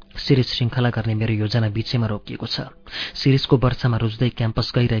होलान्। शिरीष श्रृङ्खला गर्ने मेरो योजना बीचैमा रोकिएको छ। शिरीषको वर्षामा रुच्दै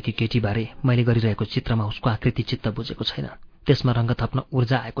क्याम्पस गइरहेकी केटीबारे मैले गरिरहेको चित्रमा उसको आकृति चित्त बुझेको छैन। त्यसमा रङ्ग थप्न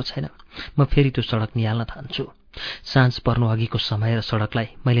ऊर्जा आएको छैन। म फेरि त्यो सडक निहाल्न थाल्छु। साँझ पर्नु अघिको समय र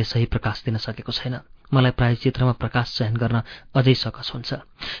सडकलाई मैले सही प्रकाश दिन सकेको छैन। मलाई प्राय चित्रमा प्रकाश चयन गर्न अझै सकस हुन्छ।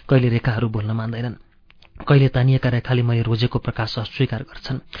 कहिले रेखाहरू भुल्न मान्दैनन्। कहिले तानिएका रेखाले मैले रोजेको प्रकाश अस्वीकार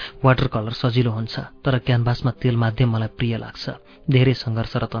गर्छन्। वाटर कलर सजिलो हुन्छ, तर क्यानभासमा तेल माध्यम मलाई प्रिय लाग्छ। धेरै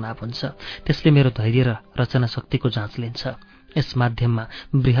सङ्घर्ष र तनाव हुन्छ। त्यसले मेरो धैर्य र रचना शक्तिको जाँच लिन्छ। यस माध्यममा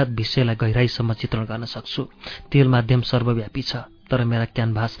बृहत विषयलाई गहिराईसम्म चित्रण गर्न सक्छु। तेल माध्यम सर्वव्यापी छ, तर मेरा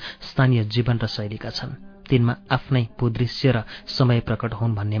क्यानभास स्थानीय जीवन र शैलीका छन्। तिनमा आफ्नै भूदृश्य र समय प्रकट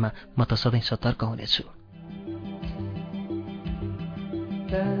हुन् भन्नेमा म त सधैँ सतर्क हुनेछु।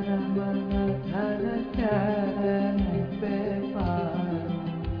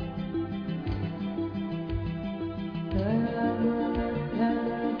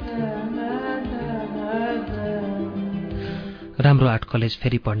 राम्रो आर्ट कलेज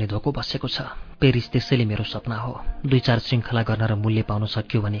फेरि पढ्ने धोको बसेको छ। पेरिस त्यसैले मेरो सपना हो। 2-4 श्रृङ्खला गर्न र मूल्य पाउन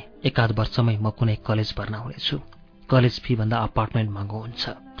सकियो भने एकाध वर्षमै म कुनै कलेज भर्ना हुनेछु। कलेज फी भन्दा अपार्टमेन्ट महँगो हुन्छ।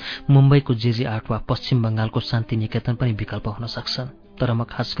 मुम्बईको जेजी आर्ट वा पश्चिम बङ्गालको शान्ति निकेतन पनि विकल्प हुन सक्छन्। तर म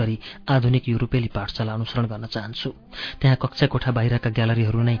खास गरी आधुनिक युरोपेली पाठशाला अनुसरण गर्न चाहन्छु। त्यहाँ कक्षा कोठा बाहिरका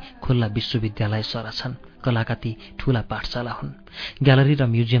ग्यालरीहरू नै खुल्ला विश्वविद्यालय सर छन्। कलाका ती ठूला पाठशाला हुन्। ग्यालरी र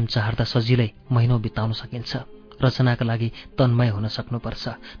म्युजियम चाहर्दा सजिलै महिनौ बिताउन सकिन्छ। रचनाका लागि तन्मय हुन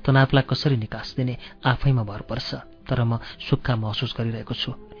सक्नुपर्छ। तनावलाई कसरी निकास दिने आफैमा भर पर्छ। तर म सुक्खा महसुस गरिरहेको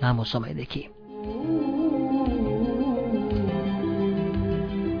छु लामो समयदेखि।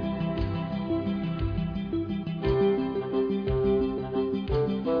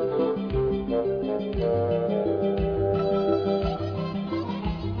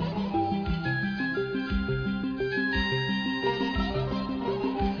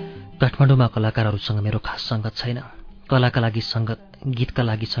 काठमाडौँमा कलाकारहरूसँग मेरो खास सङ्गत छैन। कलाका लागि सङ्गत गीतका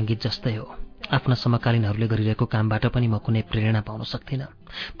लागि सङ्गीत जस्तै हो। आफ्ना समकालीनहरूले गरिरहेको कामबाट पनि म कुनै प्रेरणा पाउन सक्दिनँ।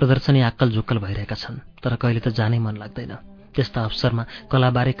 प्रदर्शनी आक्कल झुक्कल भइरहेका छन्, तर कहिले त जानै मन लाग्दैन। त्यस्ता अवसरमा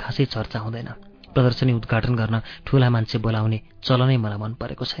कलाबारे खासै चर्चा हुँदैन। प्रदर्शनी उद्घाटन गर्न ठूला मान्छे बोलाउने चलनै मलाई मन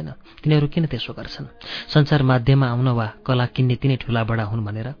परेको छैन। तिनीहरू किन त्यसो गर्छन्? सञ्चार माध्यममा आउन वा कला किन्ने तिनै ठूला बडा हुन्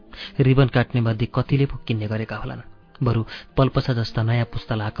भनेर? रिबन काट्ने मध्ये कतिले पो किन्ने गरेका होलान्। बरु पल्पसा जस्ता नयाँ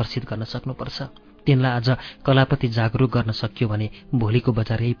पुस्तालाई आकर्षित गर्न सक्नुपर्छ। तिनलाई आज कलाप्रति जागरुक गर्न सकियो भने भोलिको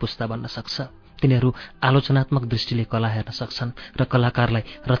बजार यही पुस्ता बन्न सक्छ। तिनीहरू आलोचनात्मक दृष्टिले कला हेर्न सक्छन् र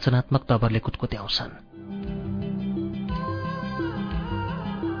कलाकारलाई रचनात्मक तवरले कुटकुट्याउँछन्।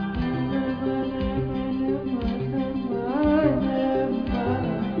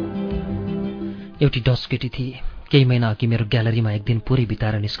 एउटी डच केटी थिए। केही महिना अघि मेरो ग्यालरीमा एक दिन पुरै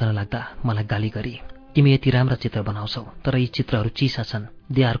बिताएर निस्कन लाग्दा मलाई गाली गरी, तिमी यति राम्रा चित्र बनाउँछौ, तर यी चित्रहरू चिसा छन्।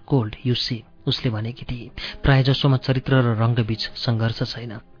 They are cold, you see. उसले भनेकी थिए। प्रायजसोमा चरित्र र रङ्गबीच सङ्घर्ष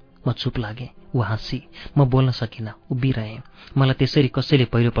छैन। म चुप लागेँ। ऊ हाँसी। म बोल्न सकिनँ, उभिरहेँ। मलाई त्यसरी कसैले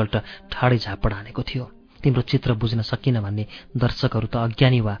पहिलोपल्ट ठाडै झापड हानेको थियो। तिम्रो चित्र बुझ्न सकिन भन्ने दर्शकहरू त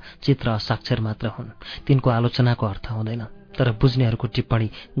अज्ञानी वा चित्र असाक्षर मात्र हुन्। तिनको आलोचनाको अर्थ हुँदैन, तर बुझ्नेहरूको टिप्पणी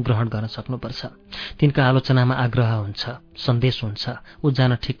ग्रहण गर्न सक्नुपर्छ। तिनका आलोचनामा आग्रह हुन्छ, सन्देश हुन्छ। ऊ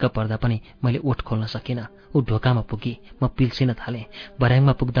जान ठिक्क पर्दा पनि मैले ओठ खोल्न सकिनँ। ऊ ढोकामा पुगी, म पिल्सिन थालेँ।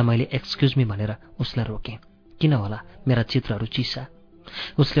 भर्याङमा पुग्दा मैले एक्सक्युज मी भनेर उसलाई रोकेँ। किन होला मेरा चित्रहरू चिसा?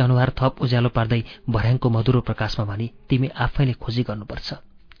 उसले अनुहार थप उज्यालो पार्दै भर्याङको मधुरो प्रकाशमा भनी, तिमी आफैले खोजी गर्नुपर्छ।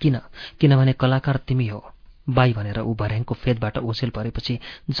 किन? किनभने कलाकार तिमी हो। बाई भनेर ऊ भर्याङको फेदबाट ओसेल परेपछि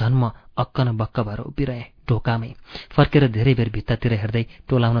झन् म अक्क न बक्क भएर उभिरहेँ ढोकामै। फर्केर धेरै बेर भित्तातिर हेर्दै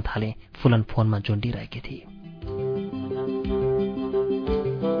टोलाउन थालेँ। फुलन फोनमा जोडिरहेकी थिए।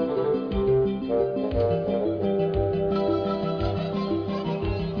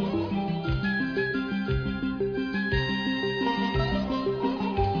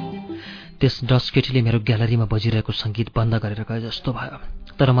 त्यस डस केटीले मेरो ग्यालरीमा बजिरहेको सङ्गीत बन्द गरेर गए जस्तो भयो।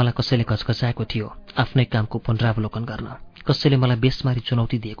 तर मलाई कसैले घचघचाएको थियो आफ्नै कामको पुनरावलोकन गर्न। कसैले मलाई बेसमारी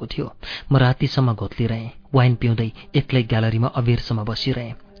चुनौती दिएको थियो। म रातिसम्म घोत्लिरहेँ, वाइन पिउँदै एक्लै ग्यालरीमा अबेरसम्म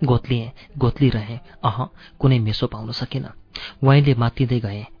बसिरहेँ। घोत्लिरहेँ, कुनै मेसो पाउन सकिनँ। वाइनले मात्तिँदै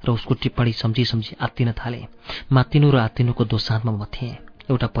गएँ र उसको टिप्पणी सम्झी सम्झी आत्तिन थालेँ। मात्तिनु र आत्तिनुको दोसाँधमा म थिएँ।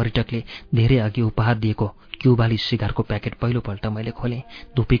 एउटा पर्यटकले धेरै अघि उपहार दिएको क्युबाली सिगारको प्याकेट पहिलोपल्ट मैले खोलेँ।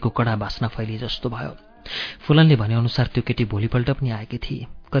 धुपीको कडा बास्ना फैलिए जस्तो भयो। फुलनले भनेअनुसार त्यो केटी भोलिपल्ट पनि आएकी थिए।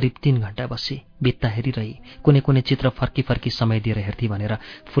 करिब 3 घण्टा बसी भित्ता हेरिरही कुनै कुनै चित्र फर्की फर्की समय दिएर हेर्थी भनेर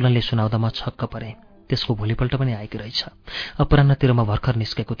फुलनले सुनाउँदा म छक्क परेँ। त्यसको भोलिपल्ट पनि आएकी रहेछ। अपराह्नतिर म भर्खर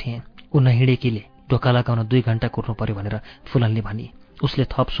निस्केको थिएँ। ऊ नहिँडेकीले ढोका लगाउन 2 घण्टा कुर्नु पर्यो भनेर फुलनले भनी। उसले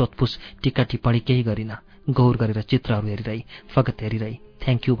थप सोधपुछ टिक्का टिप्पणी केही गरिन। गौर गरेर चित्रहरू हेरिरही, फगत हेरिरही,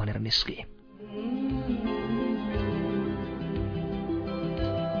 थ्याङ्क यू भनेर निस्के।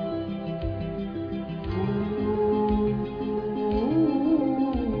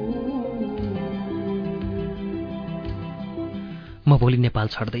 म भोलि नेपाल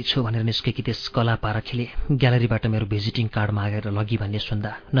छड्दैछु भनेर निस्केकी त्यस कला पारखीले ग्यालरीबाट मेरो भिजिटिङ कार्ड मागेर लगी भन्ने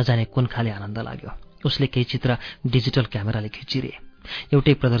सुन्दा नजाने कुन खाले आनन्द लाग्यो। उसले केही चित्र डिजिटल क्यामेराले खिचिरे।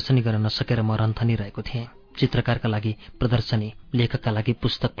 एउटै प्रदर्शनी गर्न नसकेर म रन्थनी रहेको थिएँ। चित्रकारका लागि प्रदर्शनी, लेखकका लागि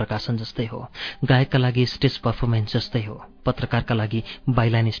पुस्तक प्रकाशन जस्तै हो, गायकका लागि स्टेज पर्फर्मेन्स जस्तै हो, पत्रकारका लागि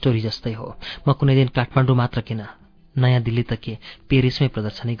बाइलाइन स्टोरी जस्तै हो। म कुनै दिन काठमाडौँ मात्र किन, नयाँ दिल्ली त के, पेरिसमै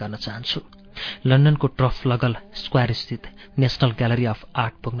प्रदर्शनी गर्न चाहन्छु। लन्डनको ट्रफलगल स्क्वायर स्थित नेशनल ग्यालरी अफ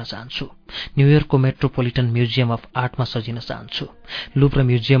आर्ट पुग्न चाहन्छु। न्युयोर्कको मेट्रोपोलिटन म्युजियम अफ आर्टमा सजिन चाहन्छु। लुभ्र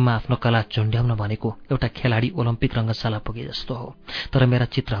म्युजियममा आफ्नो कला झुन्ड्याउन भनेको एउटा खेलाडी ओलम्पिक रङ्गशाला पुगे जस्तो हो। तर मेरा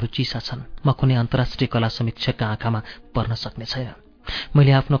चित्रहरू चिसा छन्। म कुनै अन्तर्राष्ट्रिय कला समीक्षकका आँखामा पर्न सक्ने छैन।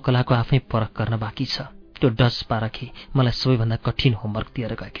 मैले आफ्नो कलाको आफै परख गर्न बाँकी छ। त्यो डच पारखी मलाई सबैभन्दा कठिन होमवर्क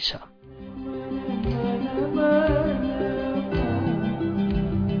दिएर गएकी छ।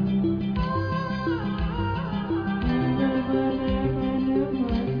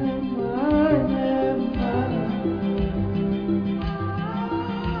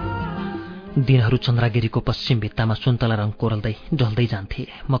 दिनहरू चन्द्रागिरीको पश्चिम भित्तामा सुन्तला रङ कोरल्दै ढल्दै जान्थे।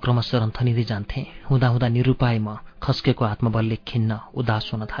 म क्रमशः रन्थनिँदै जान्थेँ। हुँदा निरुपाय म खस्केको आत्मबलले खिन्न,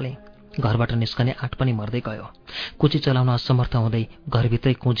 उदास हुन थालेँ। घरबाट निस्कने आँट पनि मर्दै गयो। कुची चलाउन असमर्थ हुँदै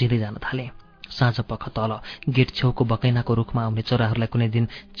घरभित्रै कुँजिँदै जान थालेँ। साँझ पख तल गेट छेउको बकैनाको रुखमा आउने चराहरूलाई कुनै दिन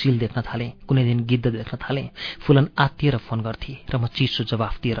चिल देख्न थालेँ, कुनै दिन गिद्ध देख्न थालेँ। फुलन आत्तिएर फोन गर्थे र म चिसो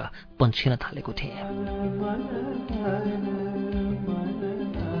जवाफ दिएर पन्छिन थालेको थिएँ।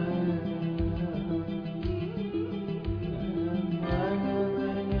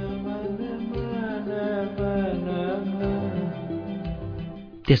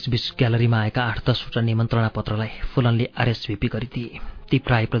 त्यसबीच ग्यालरीमा आएका 8-10 वटा निमन्त्रणा पत्रलाई फुलनले आरएसभिपी गरिदिए। ती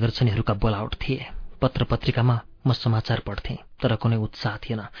प्राय प्रदर्शनीहरूका बोलावट थिए। पत्र पत्रिकामा म समाचार पढ्थेँ, तर कुनै उत्साह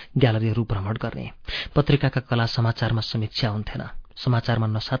थिएन ग्यालरीहरू भ्रमण गर्ने। पत्रिकाका कला समाचारमा समीक्षा हुन्थेन। समाचारमा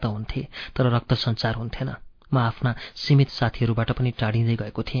नशा त हुन्थे, तर रक्त सञ्चार हुन्थेन। म आफ्ना सीमित साथीहरूबाट पनि टाढिँदै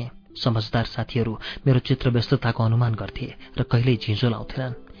गएको थिएँ। समझदार साथीहरू मेरो चित्र व्यस्तताको अनुमान गर्थे र कहिल्यै झिँजो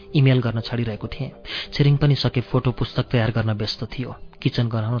लाउँथेनन्। इमेल गर्न छाडिरहेको थिएँ। छिरिङ पनि सके फोटो पुस्तक तयार गर्न व्यस्त थियो। किचन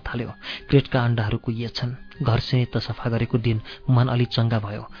गनाउन थाल्यो। क्रेटका अण्डाहरू कुहिएछन्। घर सिनित सफा गरेको दिन मन अलि चङ्गा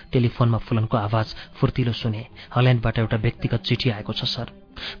भयो। टेलिफोनमा फुलनको आवाज फुर्तिलो सुने। हल्यान्डबाट एउटा व्यक्तिगत चिठी आएको छ सर।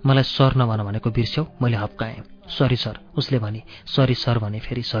 मलाई सर नभन भनेको बिर्स्यौ? मैले हप्काएँ। Sorry sir. उसले भने। सरी सर भने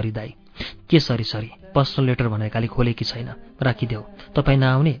फेरि सरी दाई। के सरी? पर्सनल लेटर भनेकाले खोलेकी छैन, राखिदेऊ। तपाईँ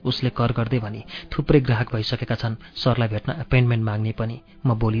नआउने? उसले कर गर्दै भने। थुप्रै ग्राहक भइसकेका छन्, सरलाई भेट्न एपोइन्टमेन्ट माग्ने पनि।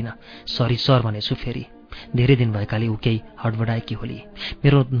 म बोलिनँ। सरी सर भनेछु फेरि। धेरै दिन भएकाले ऊ केही हडबडाएकी होली।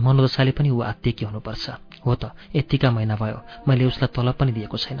 मेरो मनोदशाले पनि ऊ आत्तिएकी हुनुपर्छ। हो त, यत्तिका महिना भयो मैले उसलाई तलब पनि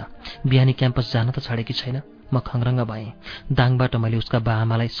दिएको छैन। बिहानी क्याम्पस जान त छाडेकी छैन। म खङ्ग्रङ्ग भएँ। दाङबाट मैले उसका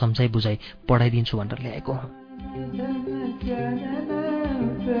बाआमालाई सम्झाइ बुझाइ पढाइदिन्छु भनेर ल्याएको हुँ।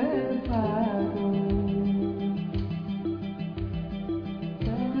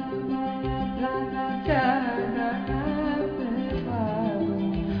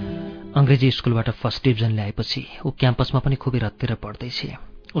 अंग्रेजी स्कुलबाट फर्स्ट डिभिजन ल्याएपछि ऊ क्याम्पसमा पनि खुबै रत्तेर पढ्दैछ।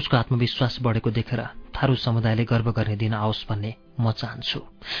 उसको आत्मविश्वास बढेको देखेर थारू समुदायले गर्व गर्ने दिन आओस् भन्ने म चाहन्छु।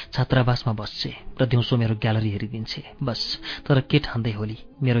 छात्रावासमा बस्छे र दिउँसो मेरो ग्यालरी हेरिदिन्छे। बस, तर के ठान्दै होली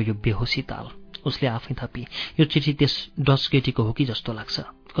मेरो यो बेहोसी ताल। उसले आफै थपी, यो चिठी त्यस डच केटीको हो कि जस्तो लाग्छ।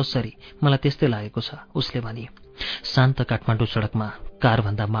 कसरी? मलाई त्यस्तै लागेको छ, उसले भनी। शान्त काठमाडौँ सडकमा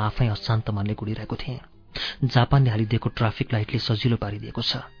कारभन्दा म आफै अशान्त मनले गुडिरहेको थिएँ। जापानले हालिदिएको ट्राफिक लाइटले सजिलो पारिदिएको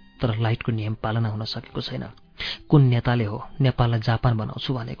छ, तर लाइटको नियम पालना हुन सकेको छैन। कुन नेताले हो नेपाललाई जापान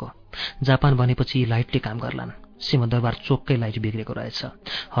बनाउँछु भनेको? जापान बनेपछि यी लाइटले काम गर्लान्। सिंहदरबार चोककै लाइट बिग्रेको रहेछ।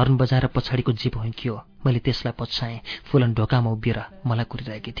 हर्न बजाएर पछाडिको जीप हुन्कियो। मैले त्यसलाई पछ्याएँ। फुलन ढोकामा उभिएर मलाई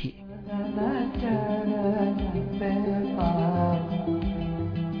कुरिरहेकी थिए।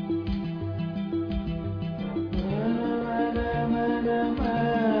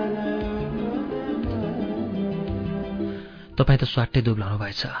 तपाईँ त स्वाट्टै दुब्लाउनु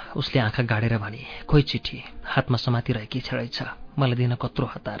भएछ, उसले आँखा गाडेर भने। खोइ चिठी हातमा समातिरहेकी छेडैछ। मलाई दिन कत्रो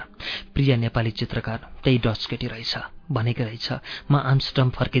हतार। प्रिय नेपाली चित्रकार त्यही डच केटी रहेछ भनेकै रहेछ। म आम्स्टर्डम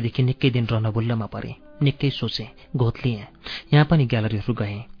फर्केदेखि निकै दिन रनबुल्लमा परेँ। निकै सोचेँ, घोत्लिएँ। यहाँ पनि ग्यालरीहरू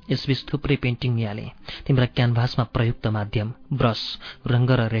गएँ। यसबीच थुप्रै पेन्टिङ निहालेँ। तिम्रा क्यानभासमा प्रयुक्त माध्यम, ब्रस,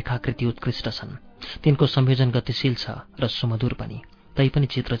 रङ्ग र रेखाकृति उत्कृष्ट छन्। तिनको संयोजन गतिशील छ र सुमधुर पनि। तैपनि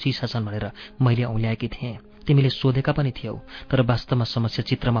चित्र चिसा छन् भनेर मैले औल्याएकी थिएँ। तिमीले सोधेका पनि थियौ, तर वास्तवमा समस्या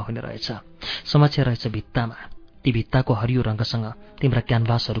चित्रमा होइन रहेछ। समस्या रहेछ भित्तामा। ती भित्ताको हरियो रङ्गसँग तिम्रा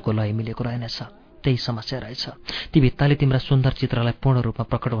क्यानभासहरूको लय मिलेको रहेनछ। त्यही समस्या रहेछ। ती भित्ताले तिम्रा सुन्दर चित्रलाई पूर्ण रूपमा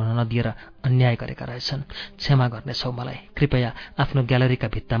प्रकट हुन नदिएर अन्याय गरेका रहेछन्। क्षमा गर्नेछौ मलाई। कृपया आफ्नो ग्यालरीका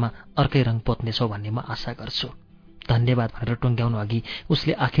भित्तामा अर्कै रङ पोत्नेछौ भन्ने म आशा गर्छु। धन्यवाद भनेर टुङ्ग्याउनु अघि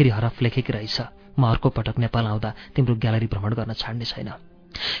उसले आखिरी हरफ लेखेकी रहेछ। म अर्को पटक नेपाल आउँदा तिम्रो ग्यालरी भ्रमण गर्न छाड्ने छैन।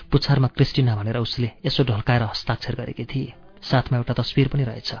 पुछारमा क्रिस्टिना भनेर उसले यसो ढल्काएर हस्ताक्षर गरेकी थिए। साथमा एउटा तस्बिर पनि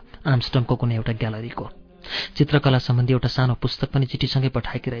रहेछ, आम्स्टर्डमको कुनै एउटा ग्यालरीको। चित्रकला सम्बन्धी एउटा सानो पुस्तक पनि चिठीसँगै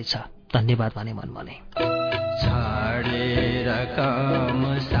पठाएकी रहेछ। धन्यवाद भने मन भने। छाडेर काम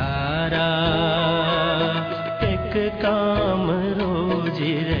सारा एक काम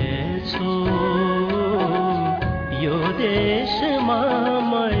रोजिरहेछु, यो देशमा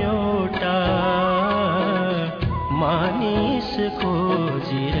म एउटा मानिस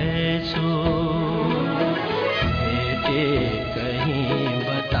खोजिरहेछु। भेटे कहीं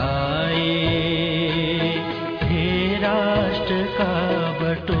बताए हे राष्ट्रका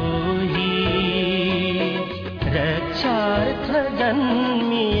बटोही, रक्षार्थ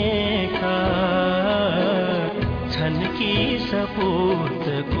जन्मिएका छन् कि सपूत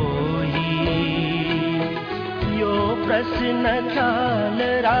कोही। यो प्रश्न ख्याल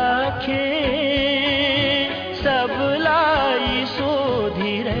राखे सबलाई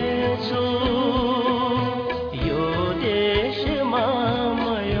सोधिरहेछु, यो देशमा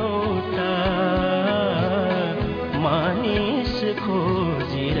म एउटा मानिस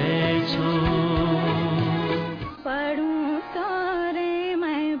खोजिरहेछु। पढौँ तरे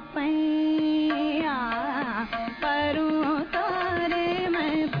मै पैया, पढौँ तरे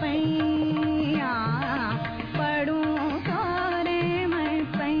मै पैया, पढौँ तरे मै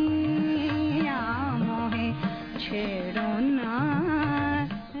पैया, मोहे छेडो न।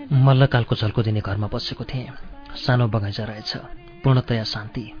 मल्लकालको झल्को दिने घरमा बसेको थिएँ। सानो बगैँचा रहेछ, पूर्णतया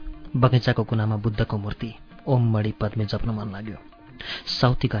शान्ति। बगैँचाको कुनामा बुद्धको मूर्ति ओम मणि पद्मे जप्न मन लाग्यो।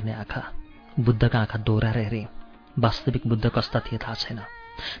 साउती गर्ने आँखा, बुद्धका आँखा दोहोऱ्याएर हेरे। वास्तविक बुद्ध कस्ता थिए थाहा छैन,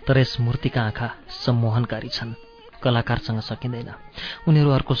 तर यस मूर्तिका आँखा सम्मोहनकारी छन्। कलाकारसँग सकिँदैन। उनीहरू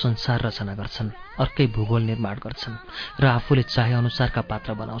अर्को संसार रचना गर्छन्, अर्कै भूगोल निर्माण गर्छन् र आफूले चाहे अनुसारका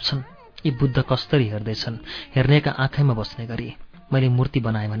पात्र बनाउँछन्। यी बुद्ध कस्तरी हेर्दैछन्, हेर्नेका आँखैमा बस्ने गरी। मैले मूर्ति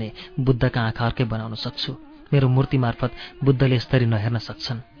बनाएँ भने बुद्धका आँखा अर्कै बनाउन सक्छु। मेरो मूर्ति मार्फत बुद्धले यसरी नहेर्न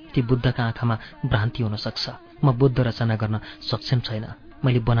सक्छन्। ती बुद्धका आँखामा भ्रान्ति हुन सक्छ। म बुद्ध रचना गर्न सक्षम छैन।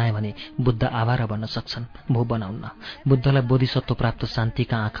 मैले बनाएँ भने बुद्ध आभार बन्न सक्छन्, भो बनाउन्न। बुद्धलाई बोधिसत्व प्राप्त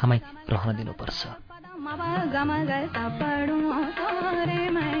शान्तिका आँखामै रहन दिनुपर्छ।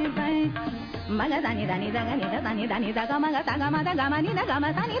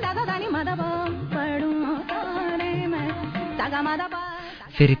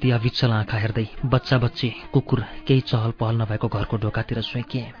 फेरि ती अविचल आँखा हेर्दै बच्चा बच्ची कुकुर केही चहल पहल नभएको घरको ढोकातिर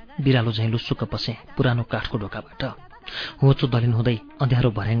सुइकिए। बिरालो झैँ लुसुक्क पसे पुरानो काठको ढोकाबाट। होचो दलिन हुँदै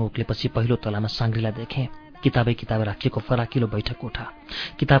अँध्यारो भर्याङ उक्लेपछि पहिलो तलामा साङ्ग्रीला देखेँ। किताबै किताब राखिएको फराकिलो बैठक कोठा।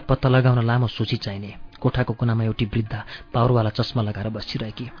 किताब पत्ता लगाउन लामो सूची चाहिने। कोठाको कुनामा एउटी वृद्धा पावरवाला चस्मा लगाएर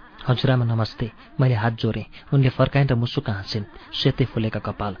बसिरहेकी। हजुरआमा नमस्ते। मैले हात जोडेँ। उनले फर्काइन् र मुसुक्क हाँसिन्। सेतै फुलेका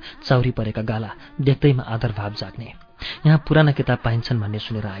कपाल, चाउरी परेका गाला, देख्दैमा आदर भाव जाग्ने। यहाँ पुराना किताब पाइन्छन् भन्ने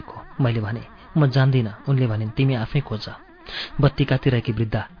सुनेर आएको। मैले भने म जान्दिनँ। उनले भनिन् तिमी आफै खोज। बत्ती काटिरहेकी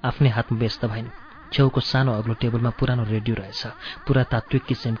वृद्धा आफ्नै हातमा व्यस्त भइन्। छेउको सानो अग्लो टेबलमा पुरानो रेडियो रहेछ, पुरातात्विक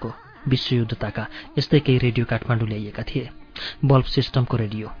किसिमको। विश्वयुद्धताका यस्तै केही रेडियो काठमाडौँ ल्याइएका थिए। बल्ब सिस्टमको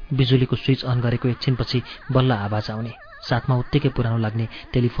रेडियो। बिजुलीको स्विच अन गरेको एकछिनपछि बल्ल आवाज आउने। साथमा उत्तिकै पुरानो लाग्ने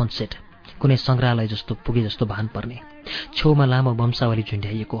टेलिफोन सेट। कुनै सङ्ग्रहालय जस्तो पुगे जस्तो भान पर्ने। छेउमा लामो वंशावली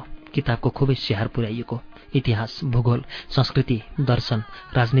झुन्ड्याइएको, किताबको खुबै स्याहार पुर्याइएको, इतिहास, भूगोल, संस्कृति, दर्शन,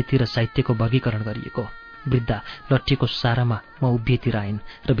 राजनीति र साहित्यको वर्गीकरण गरिएको। वृद्धा लट्ठीको सारामा म उभिएतिर आइन्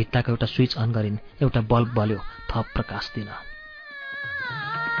र भित्ताको एउटा स्विच अन गरिन्। एउटा बल्ब बल्यो, थप प्रकाश दिन।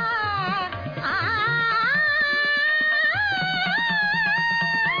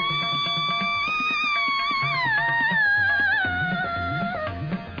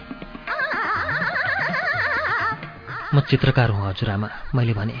 म चित्रकार हुँ हजुरआमा,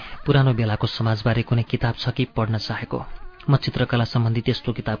 मैले भने। पुरानो बेलाको समाजबारे कुनै किताब छ कि पढ्न चाहेको? म चित्रकला सम्बन्धी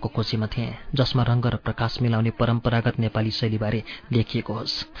त्यस्तो किताबको खोजीमा थिएँ जसमा रङ्ग र प्रकाश मिलाउने परम्परागत नेपाली शैलीबारे लेखिएको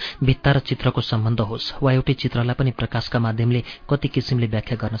होस्, भित्ता र चित्रको सम्बन्ध होस्, वा एउटै चित्रलाई पनि प्रकाशका माध्यमले कति किसिमले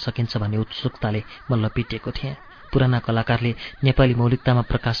व्याख्या गर्न सकिन्छ भन्ने उत्सुकताले म लपिटिएको थिएँ। पुराना कलाकारले नेपाली मौलिकतामा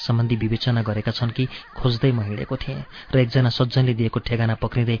प्रकाश सम्बन्धी विवेचना गरेका छन् कि खोज्दै म हिँडेको थिएँ र एकजना सज्जनले दिएको ठेगाना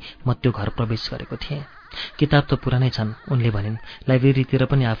पक्रिँदै म त्यो घर प्रवेश गरेको थिएँ। किताब त पुरानै छन्, उनले भनिन्। लाइब्रेरीतिर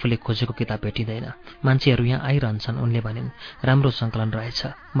पनि आफूले खोजेको किताब भेटिँदैन। मान्छेहरू यहाँ आइरहन्छन्, उनले भनिन्। राम्रो सङ्कलन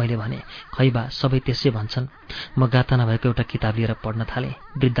रहेछ, मैले भने। खै बा, सबै त्यसै भन्छन्। म गाता नभएको एउटा किताब लिएर पढ्न थालेँ।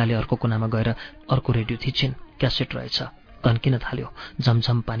 वृद्धाले अर्को कुनामा गएर अर्को रेडियो थिचिन्। क्यासेट रहेछ। तन्किन थाल्यो।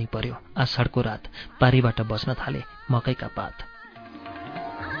 झमझम पानी पर्यो। आषाढको रात। पारीबाट बज्न थाले मकैका पात।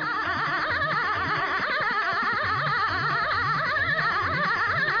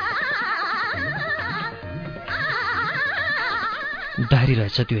 डायरी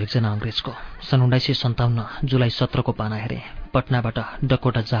रहेछ त्यो एकजना अङ्ग्रेजको। सन् 1957 जुलाई 17 को पाना हेरेँ। पटनाबाट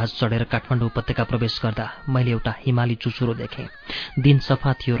डकोटा जहाज चढेर काठमाडौँ उपत्यका प्रवेश गर्दा मैले एउटा हिमाली चुचुरो देखेँ। दिन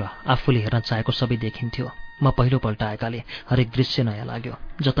सफा थियो र आफूले हेर्न चाहेको सबै देखिन्थ्यो। म पहिलोपल्ट आएकाले हरेक दृश्य नयाँ लाग्यो।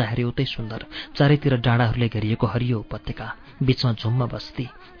 जता हेऱ्यो उतै सुन्दर। चारैतिर डाँडाहरूले घेरिएको हरियो उपत्यका, बीचमा झुम्म बस्ती,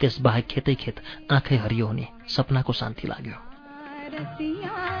 त्यसबाहेक खेतै खेत, आँखै हरियो हुने सपनाको शान्ति लाग्यो।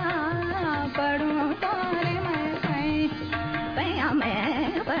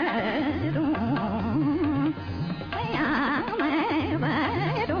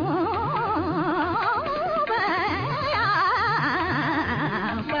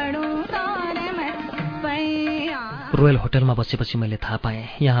 रोयल होटलमा बसेपछि मैले थाहा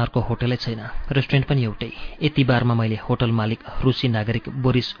पाएँ यहाँ अर्को होटलै छैन, रेस्टुरेन्ट पनि एउटै। यति बारमा मैले होटल मालिक रुसी नागरिक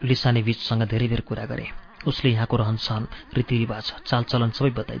बोरिस लिसानेभिचसँग धेरै बेर कुरा गरेँ। उसले यहाँको रहनसहन, रीतिरिवाज, चालचलन सबै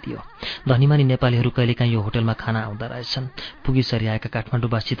बताइदियो। धनीमानी नेपालीहरू कहिलेकाहीँ यो होटलमा खाना आउँदा रहेछन्। पुगिसरी आएका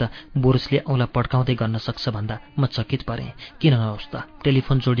काठमाडौँवासी त बोरिसले औँला पड्काउँदै गर्न सक्छ भन्दा म चकित परेँ। किन नहोस् त,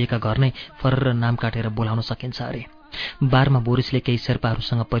 टेलिफोन जोडिएका घर नै फरर नाम काटेर बोलाउन सकिन्छ अरे। बारमा बोरिसले केही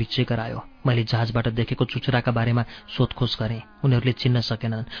शेर्पाहरूसँग परिचय गरायो। मैले जहाजबाट देखेको चुचुराका बारेमा सोधखोज गरेँ। उनीहरूले चिन्न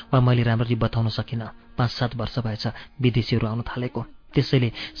सकेनन् वा मैले राम्ररी बताउन सकिनँ। 5-7 वर्ष भएछ विदेशीहरू आउन थालेको,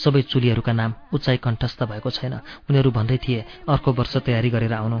 त्यसैले सबै चुलीहरूका नाम उचाइ कण्ठस्थ भएको छैन। उनीहरू भन्दै थिए अर्को वर्ष तयारी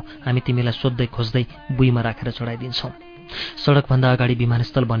गरेर आउनु, हामी तिमीलाई सोध्दै खोज्दै बुइमा राखेर चढाइदिन्छौँ। सडकभन्दा अगाडि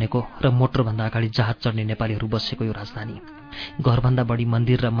विमानस्थल बनेको र मोटरभन्दा अगाडि जहाज चढ्ने नेपालीहरू बसेको यो राजधानी। घरभन्दा बढी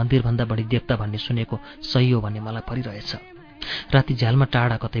मन्दिर र मन्दिरभन्दा बढी देवता भन्ने सुनेको सही हो भन्ने मलाई परिरहेछ। राति झ्यालमा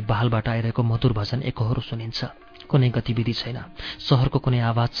टाढा कतै बहालबाट आइरहेको मधुर भजन एकहोरो सुनिन्छ। कुनै गतिविधि छैन, सहरको कुनै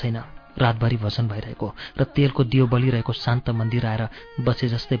आवाज छैन। रातभरि भजन भइरहेको र तेलको दियो बलिरहेको शान्त मन्दिर आएर बसे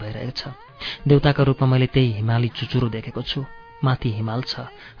जस्तै भइरहेको छ। देवताका रूपमा मैले त्यही हिमाली चुचुरो देखेको छु। माथि हिमाल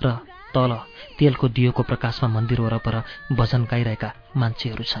छ र तल तेलको दियोको प्रकाशमा मन्दिर वरपर भजन गाइरहेका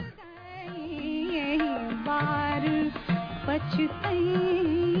मान्छेहरू छन्।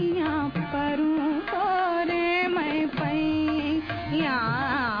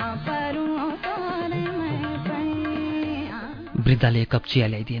 वृद्धाले एक कप चिया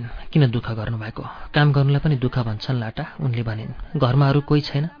ल्याइदिइन्। किन दुःख गर्नुभएको? काम गर्नुलाई पनि दुःख भन्छन् लाटा, उनले भनिन्। घरमा अरू कोही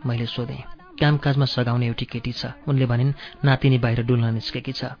छैन? मैले सोधेँ। कामकाजमा सघाउने एउटी केटी छ, उनले भनिन्। नातिनी बाहिर डुल्न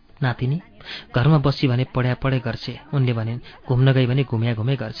निस्केकी छ। नातिनी? घरमा बसी भने पढ्या गर्छे, उनले भनिन्। घुम्न गई भने घुम्या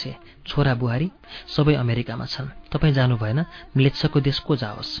गर्छे। छोरा बुहारी? सबै अमेरिकामा छन्। तपाईँ जानु भएन? म्लेच्छको देश को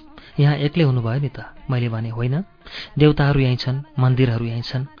जाओस्? यहाँ एक्लै हुनुभयो नि त? मैले भने होइन, देवताहरू यहीँ छन्, मन्दिरहरू यहीँ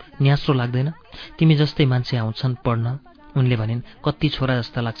छन्। न्यास्रो लाग्दैन? तिमी जस्तै मान्छे आउँछन् पढ्न। उनले भनिन्। कति छोरा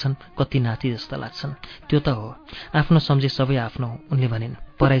जस्ता लाग्छन्, कति नाति जस्ता लाग्छन्। त्यो त हो, आफ्नो सम्झे सबै आफ्नो हो, उनले भनिन्।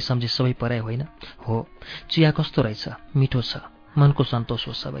 पराई सम्झे सबै पराई होइन? हो। चिया कस्तो रहेछ? मिठो छ। मनको सन्तोष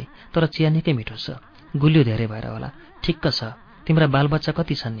हो सबै, तर चिया निकै मिठो छ। गुलियो धेरै भएर होला। ठिक्क छ। तिम्रा बालबच्चा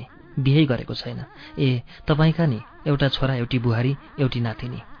कति छन् नि? बिहे गरेको छैन? ए, तपाईँका नि? एउटा छोरा, एउटी बुहारी, एउटी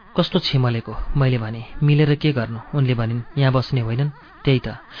नातिनी। कस्तो छिमलेको, मैले भने। मिलेर के गर्नु? उनले भनिन्, यहाँ बस्ने होइनन्। त्यही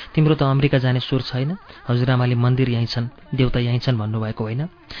त, तिम्रो त अमेरिका जाने सुर छैन? हजुरआमाले मन्दिर यहीँ छन्, देउता यहीँ छन् भन्नुभएको होइन?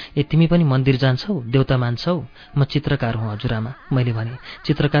 ए तिमी पनि मन्दिर जान्छौ, देउता मान्छौ? म चित्रकार हुँ हजुरआमा, मैले भने।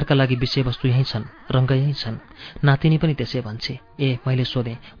 चित्रकारका लागि विषयवस्तु यहीँ छन्, रङ्ग यहीँ छन्। नातिनी पनि त्यसै भन्छे। ए मैले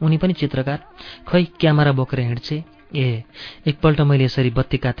सोधेँ, उनी पनि चित्रकार? खै क्यामेरा बोकेर हिँड्छे। ए एकपल्ट मैले यसरी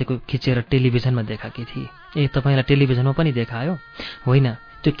बत्ती काटेको खिचेर टेलिभिजनमा देखाएकी थिएँ। ए तपाईँलाई टेलिभिजनमा पनि देखायो? होइन,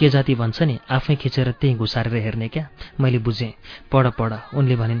 त्यो के जाति भन्छ नि, आफै खिचेर त्यहीँ घुसारेर हेर्ने क्या। मैले बुझेँ। पढ।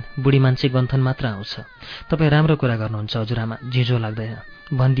 उनले भनिन्, बुढी मान्छे गन्थन मात्र आउँछ। तपाईँ राम्रो कुरा गर्नुहुन्छ हजुरआमा, झिझो लाग्दैन।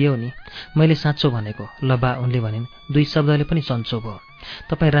 भनिदियौ नि, मैले साँचो भनेको। ल बा, उनले भनिन्, 2 शब्दले पनि सन्चो भयो।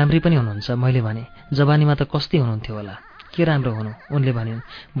 तपाईँ राम्री पनि हुनुहुन्छ, मैले भने। जवानीमा त कस्ती हुनुहुन्थ्यो होला? के राम्रो हुनु? उनले भनिन्,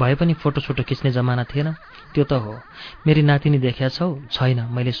 भए पनि फोटोसोटो खिच्ने जमाना थिएन? त्यो त हो। मेरी नातिनी देख्या छौ? छैन।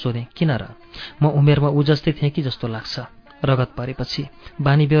 मैले सोधेँ, किन र? म उमेरमा ऊ जस्तै थिएँ कि जस्तो लाग्छ। रगत परेपछि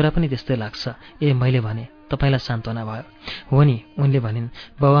बानी बेहोरा पनि त्यस्तै लाग्छ। ए मैले भने। तपाईँलाई सान्त्वना भयो। हो नि, उनले भनिन्,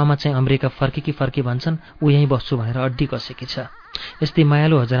 बाउआमा चाहिँ अमेरिका फर्की भन्छन्, ऊ यहीँ बस्छु भनेर अड्डी कसेकी छ। यस्तै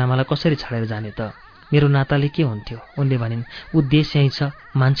मायालु हजुरआमालाई कसरी छाडेर जाने त? मेरो नाताले के हुन्थ्यो? उनले भनिन्, ऊ देश यहीँ छ,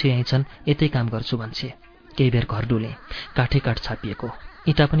 मान्छे यहीँ छन्, यतै काम गर्छु भन्छे। केही बेर घर डुले। काठै काठ छापिएको,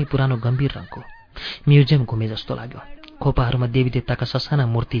 इँटा पनि पुरानो गम्भीर रङको। म्युजियम घुमे जस्तो लाग्यो। खोपाहरूमा देवी देवताका ससाना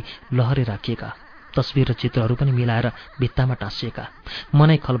मूर्ति लहरे राखिएका, तस्बिर र चित्रहरू पनि मिलाएर भित्तामा टाँसिएका।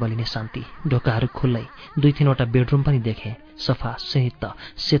 मनै खलबलिने शान्ति। ढोकाहरू खुल्लै। 2-3वटा बेडरुम पनि देखेँ, सफा संयुक्त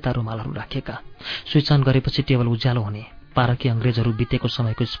सेता रुमालहरू राखिएका। स्विच अन गरेपछि टेबल उज्यालो हुने, पारकी अङ्ग्रेजहरू बितेको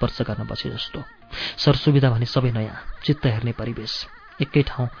समयको स्पर्श गर्न बसे जस्तो। सरसुविधा भने सबै नयाँ, चित्त हेर्ने परिवेश। एकै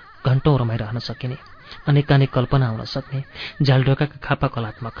ठाउँ घन्टौँ रमाइरहन सकिने, अनेकानेक कल्पना आउन सक्ने। झ्यालढोकाका खापा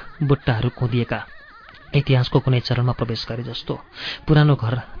कलात्मक, बुट्टाहरू कुँदिएका, इतिहासको कुनै चरणमा प्रवेश गरे जस्तो। पुरानो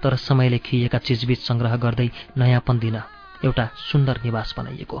घर तर समयले खिएका चिजबिज सङ्ग्रह गर्दै नयाँपन दिन एउटा सुन्दर निवास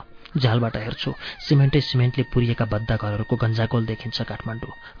बनाइएको। झालबाट हेर्छु, सिमेन्टले पुरिएका बद्दा घरहरूको गन्जागोल देखिन्छ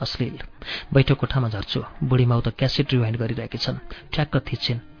काठमाडौँ। अश्लील। बैठक कोठामा झर्छु, बुढीमाउ त क्यासेट रिवाइन्ड गरिरहेकी छन्। ठ्याक्क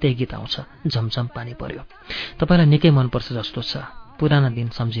थिच्छिन्, त्यही गीत आउँछ, झमझम पानी पर्यो। तपाईँलाई निकै मनपर्छ जस्तो छ। पुराना दिन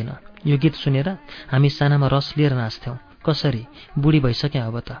सम्झिन। यो गीत सुनेर हामी सानामा रस लिएर नाच्थ्यौँ। कसरी? बुढी भइसक्यौँ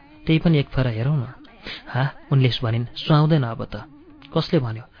अब त, त्यही पनि एक फेर हेरौँ न। हा, उनले भनिन्, सुहाउँदैन अब त। कसले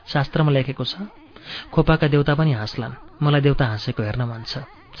भन्यो? शास्त्रमा लेखेको छ। खोपाका देउता पनि हाँस्लान्। मलाई देउता हाँसेको हेर्न मन छ।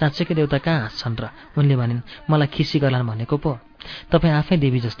 साँच्चैकै देउता कहाँ हाँस्छन् र? उनले भनिन्, मलाई खिसी गर्लान् भनेको पो। तपाईँ आफै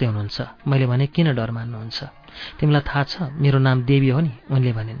देवी जस्तै हुनुहुन्छ। मैले भने, किन डर मान्नुहुन्छ? तिमीलाई थाहा छ मेरो नाम देवी हो नि?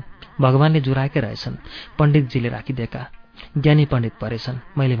 उनले भनिन्, भगवानले जुराएकै रहेछन्, पण्डितजीले राखिदिएका। ज्ञानी पण्डित परेछन्।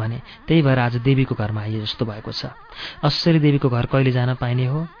 मैले भने, त्यही भएर आज देवीको घरमा आइए जस्तो भएको छ। अस्सली देवीको घर कहिले जान पाइने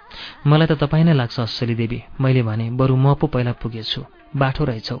हो? मलाई त तपाईँ नै लाग्छ अस्सली देवी। मैले भने, बरु म पो पहिला पुगेछु। बाठो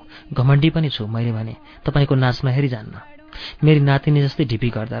रहेछौ, घमण्डी पनि छु। मैले भने, तपाईँको नाच नहेरी जान्न। मेरी नातिनी जस्तै ढिपी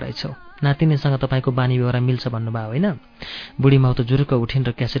गर्दा रहेछौ। नातिनीसँग तपाईँको बानी बेहोरा मिल्छ भन्नुभयो होइन? बुढीमाउ त जुरुक्क उठिन्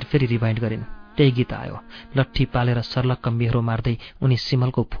र क्यासेट फेरि रिवाइन्ड गरिन्। त्यही गीत आयो। लट्ठी पालेर सर्लक्क मेहरो मार्दै उनी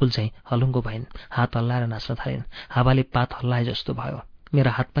सिमलको फूल झैँ हलुङ्गो भइन्। हात हल्लाएर नाच्न थालिन्। हावाले पात हल्लाए जस्तो भयो।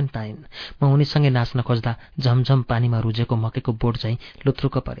 मेरा हात पनि तानिन्। म उनीसँगै नाच्न खोज्दा झमझम पानीमा रुजेको मकैको बोट झैँ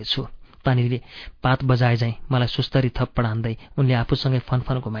लुत्रुक्क परेछु। पानीले पात बजाए झैँ मलाई सुस्तरी थप्पड हान्दै उनले आफूसँगै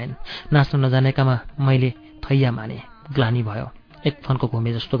फनफन घुमाइन्। नाच्न नजानेकामा मैले थैया माने। ग्लानी भयो। एक फन्को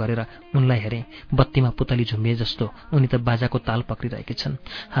घुमे जस्तो गरेर उनलाई हेरेँ। बत्तीमा पुतली झुम्बिए जस्तो उनी त बाजाको ताल पक्रिरहेकी छन्।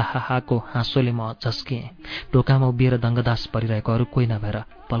 हाहाहाको हाँसोले म झस्किएँ। ढोकामा उभिएर दङ्गदास परिरहेको अरू कोही नभएर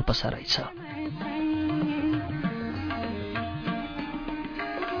पल्पसा रहेछ।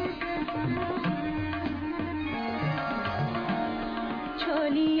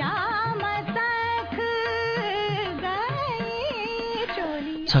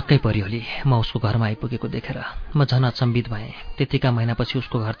 छक्कै परियोली म उसको घरमा आइपुगेको देखेर। म झन अचम्बित भएँ। त्यतिका महिनापछि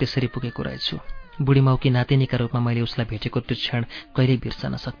उसको घर त्यसरी पुगेको रहेछु। बुढीमाउकी नातिनीका रूपमा मैले उसलाई भेटेको त्यो क्षण कहिल्यै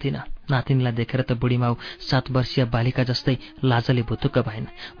बिर्सन सक्दिनँ। नातिनीलाई देखेर त बुढीमाउ 7 वर्षीय बालिका जस्तै लाजले भुतुक्क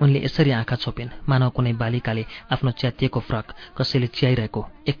भइन्। उनले यसरी आँखा छोपिन् मानव कुनै बालिकाले आफ्नो च्यातिएको फ्रक कसैले च्याइरहेको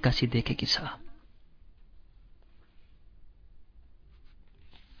एक्कासी देखेकी छ।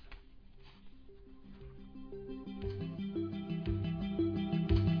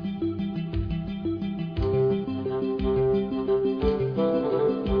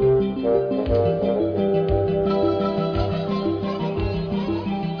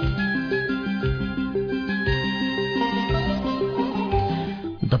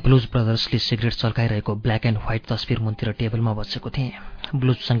 The blues ब्रदर्सले cigarette चल्काइरहेको black and white तस्बिर मुनतिर टेबलमा बसेको थिएँ।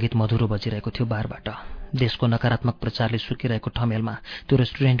 ब्लुज सङ्गीत मधुरो बजिरहेको थियो बारबाट। देशको नकारात्मक प्रचारले सुकिरहेको ठमेलमा त्यो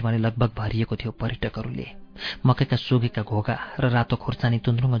रेस्टुरेन्ट भने लगभग भरिएको थियो पर्यटकहरूले। मकैका सुगेका घोगा र रातो खोर्सानी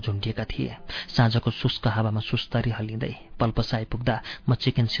तुन्द्रुङ्ग झुन्डिएका थिए। साँझको शुष्क हावामा सुस्तरी हल्लिँदै पल्पसा आइपुग्दा म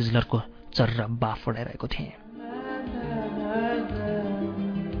चिकन सिजलरको चर्र बाफ उडाइरहेको थिएँ।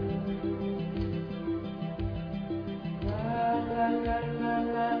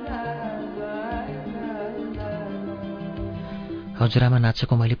 हजुरआमा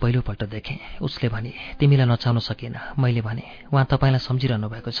नाचेको मैले पहिलोपल्ट देखेँ। उसले भने, तिमीलाई नचाउन सकेन। मैले भने, उहाँ तपाईँलाई सम्झिरहनु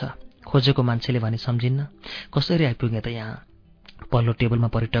भएको छ। खोजेको मान्छेले भने सम्झिन्न। कसरी आइपुगे त यहाँ? पल्लो टेबलमा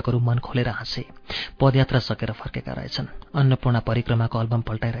पर्यटकहरू मन खोलेर हाँसे। पदयात्रा सकेर फर्केका रहेछन्। अन्नपूर्णा परिक्रमाको अल्बम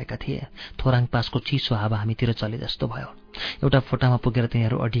पल्टाइरहेका थिए। थोराङ पासको चिसो हावा हामीतिर चले जस्तो भयो। एउटा फोटामा पुगेर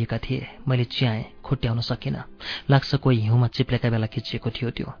तिनीहरू अडिएका थिए। मैले चियाएँ, खुट्याउन सकिनँ। लाग्छ कोही हिउँमा चिप्लेका बेला खिचिएको थियो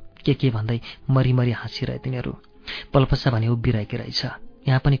त्यो। के भन्दै मरिमरि हाँसिरहे तिनीहरू। पल्पसा भने उभिरहेकी रहेछ।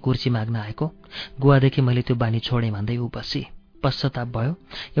 यहाँ पनि कुर्सी माग्न आएको? गुवादेखि मैले त्यो बानी छोडेँ भन्दै ऊ बसी। पश्चाताप भयो।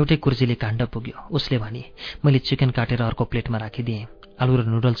 एउटै कुर्सीले काण्ड पुग्यो। उसले भने, मैले चिकन काटेर अर्को प्लेटमा राखिदिएँ। आलु र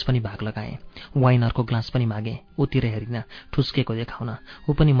नुडल्स पनि भाग लगाएँ। वाइन अर्को ग्लास पनि मागेँ। उतिर हेरिन, ठुस्केको देखाउन।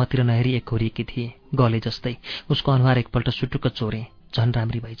 ऊ पनि मतिर नहेरी एक घोरिएकी थिए, गले जस्तै। उसको अनुहार एकपल्ट सुटुक्क चोरेँ। झन्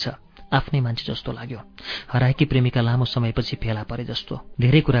राम्री भएछ। आफ्नै मान्छे जस्तो लाग्यो। हराएकी प्रेमिका लामो समयपछि फेला परे जस्तो।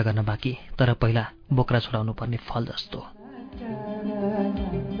 धेरै कुरा गर्न बाँकी, तर पहिला बोक्रा छोडाउनु पर्ने फल जस्तो।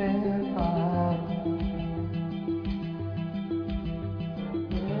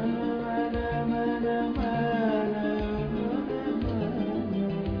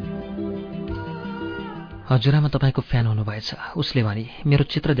 हजुरआमा तपाईँको फ्यान हुनुभएछ। उसले भने, मेरो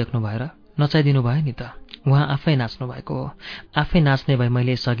चित्र देख्नुभयो र नचाइदिनु भयो नि त। उहाँ आफै नाच्नु भएको हो। आफै नाच्ने भए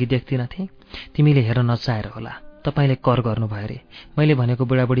मैले यसअघि देख्दिनँ थिएँ। तिमीले हेर नचाहेर होला। तपाईँले कर गर्नुभयो रे। मैले भनेको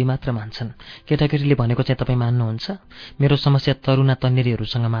बुढाबुढी मात्र मान्छन्। केटाकेटीले भनेको चाहिँ तपाईँ मान्नुहुन्छ? मेरो समस्या तरुणा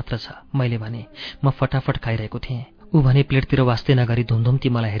तन्नेरीहरूसँग मात्र छ। मैले भने, म फटाफट खाइरहेको थिएँ। ऊ भने प्लेटतिर वास्ते नगरी धुमधुम्ती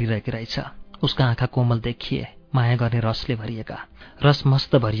मलाई हेरिरहेकी रहेछ। उसका आँखा कोमल देखिए, माया गर्ने रसले भरिएका। रस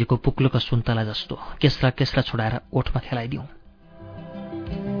मस्त भरिएको पुक्लोका सुन्तला जस्तो। केस्रा केस्रा छोडाएर ओठमा खेलाइदिउँ।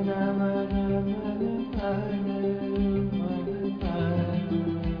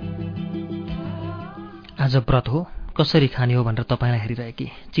 आज व्रत हो, कसरी खाने हो भनेर तपाईँलाई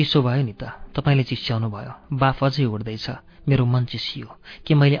हेरिरहेकी। चिसो भयो नि त। तपाईँले चिस्याउनु भयो। बाफ अझै उड्दैछ। मेरो मन चिसियो।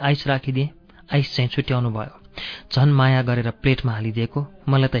 के मैले आइस राखिदिएँ? आइस चाहिँ छुट्याउनु भयो। झन् माया गरेर प्लेटमा हालिदिएको।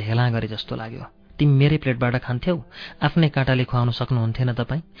 मलाई त हेला गरे जस्तो लाग्यो। तिमी मेरै प्लेटबाट खान्थ्यौ? आफ्नै काँटाले खुवाउन सक्नुहुन्थेन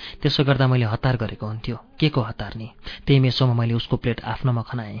तपाईँ? त्यसो गर्दा मैले हतार गरेको हुन्थ्यो। के को हतार नि? त्यही मेसोमा मैले उसको प्लेट आफ्नोमा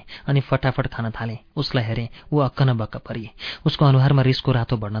खनाएँ अनि फटाफट खान थालेँ। उसलाई हेरेँ, ऊ अक्क न बक्क परी। उसको अनुहारमा रिसको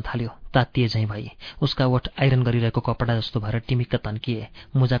रातो बढ्न थाल्यो। तात्तिए झैँ भई। उसका ओठ आइरन गरिरहेको कपडा जस्तो भएर टिमिक्क तन्किए।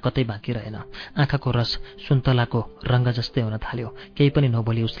 मुजा कतै बाँकी रहेन। आँखाको रस सुन्तलाको रङ्ग जस्तै हुन थाल्यो। केही पनि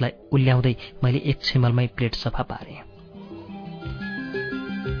नबोली उसलाई उल्याउँदै मैले एक छिमलमै प्लेट सफा पारेँ।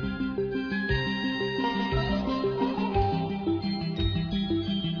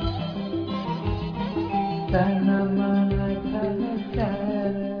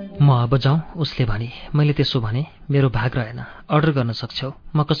 म अब जाउँ? उसले भने। मैले त्यसो भने, मेरो भाग रहेन। अर्डर गर्न सक्छौ।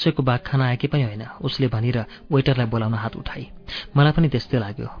 म कसैको भाग खान आएकी पनि होइन। उसले भनिर वेटरलाई बोलाउन हात उठाई। मलाई पनि त्यस्तै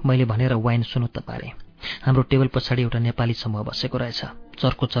लाग्यो। मैले भनेर वाइन सुनुत्त पारेँ। हाम्रो टेबल पछाडि एउटा नेपाली समूह बसेको रहेछ।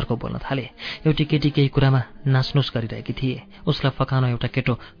 चर्को चर्को बोल्न थाले। एउटी केटी केही कुरामा नाचनुस गरिरहेकी थिए। उसलाई फकाउन एउटा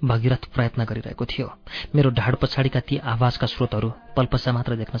केटो भगीरथ प्रयत्न गरिरहेको थियो। मेरो ढाड पछाडिका ती आवाजका स्रोतहरू पल्पसा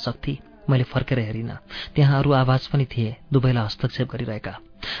मात्र देख्न सक्थे। मैले फर्केर हेरिनँ। त्यहाँ अरू आवाज पनि थिए, दुवैलाई हस्तक्षेप गरिरहेका।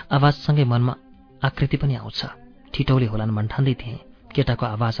 आवाजसँगै मनमा आकृति पनि आउँछ। ठिटौले होलान् भन्ठान्दै थिएँ। केटाको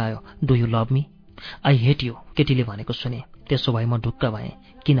आवाज आयो, do you love me? I hate you, केटीले भनेको सुने। त्यसो भए म ढुक्क भएँ।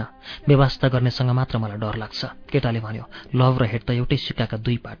 किन? व्यवस्था गर्नेसँग मात्र मलाई डर लाग्छ। केटाले भन्यो, लभ र हेट त एउटै सिक्काका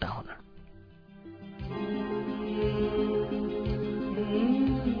दुई पाटा हुन्।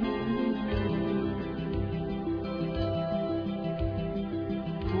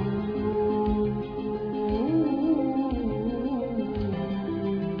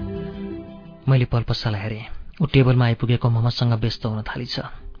 मैले पल्पसालाई हेरेँ। ऊ टेबलमा आइपुगेको मोमोसँग व्यस्त हुन थालिछ।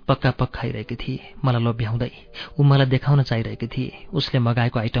 पक्का पक खाइरहेकी थिए, मलाई लोभ्याउँदै। ऊ मलाई देखाउन चाहिरहेकी थिए उसले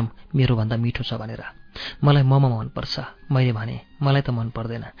मगाएको आइटम मेरोभन्दा मिठो छ भनेर। मलाई मोमो मनपर्छ। मैले भने, मलाई त मन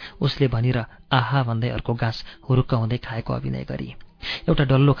पर्दैन। उसले भनिर आहा भन्दै अर्को गाँस हुरुक्क हुँदै खाएको अभिनय गरी। एउटा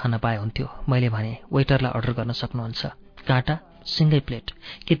डल्लो खाना पाए हुन्थ्यो। मैले भने, वेटरलाई अर्डर गर्न सक्नुहुन्छ? काँटा? सिङ्गै प्लेट?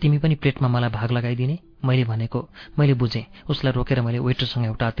 के तिमी पनि प्लेटमा मलाई भाग लगाइदिने? मैले बुझेँ। उसलाई रोकेर मैले वेटरसँग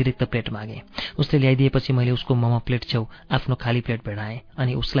एउटा अतिरिक्त प्लेट मागेँ। उसले ल्याइदिएपछि मैले उसको मोमो प्लेट छेउ आफ्नो खाली प्लेट भेडाएँ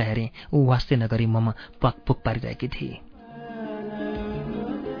अनि उसलाई हेरेँ। ऊ वास्ते नगरी मोमो पकपुक पारिरहेकी थिए।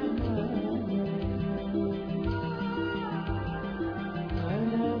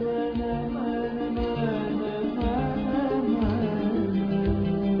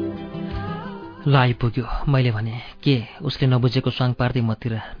 ल आइपुग्यो। मैले भने के? उसले नबुझेको स्वाङ पार्दै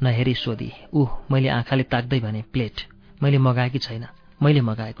मतिर नहेरी सोधी। मैले आँखाले ताक्दै भने प्लेट। मैले मगाएकी छैन। मैले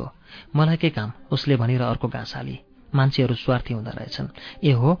मगाएको। मलाई के काम? उसले भनेर अर्को घाँस हाली। मान्छेहरू स्वार्थी हुँदो रहेछन्।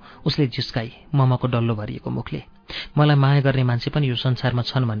 ए हो, उसले झिस्काई ममको डल्लो भरिएको मुखले। मलाई माया गर्ने मान्छे पनि यो संसारमा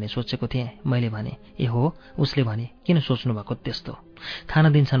छन् भन्ने सोचेको थिएँ। मैले भने ए हो। उसले भने किन सोच्नु भएको त्यस्तो?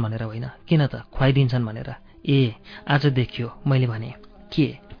 खान दिन्छन् भनेर होइन, किन त खुवाइदिन्छन् भनेर। ए आज देखियो। मैले भने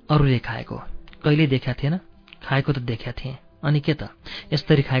के? अरूले खाएको। कहिले देखा थिएन? खाएको त देखा थिएँ। अनि के त?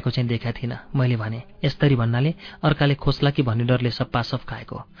 यस्तरी खाएको चाहिँ देखा थिइनँ। मैले भने यस्तरी भन्नाले अर्काले खोज्ला कि भन्ने डरले सप्पासप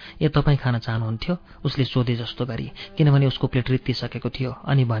खाएको। ए तपाईँ खान चाहनुहुन्थ्यो? उसले सोधे जस्तो गरी, किनभने उसको प्लेट रित्तिसकेको थियो।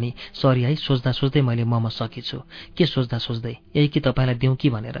 अनि भनी सरी है, सोच्दा सोच्दै मैले मम सकेछु। के सोच्दा सोच्दै? यही कि तपाईँलाई दिउँ कि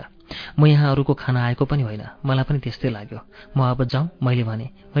भनेर। म यहाँ अरूको खाना आएको पनि होइन। मलाई पनि त्यस्तै लाग्यो। म अब जाउँ? मैले भने।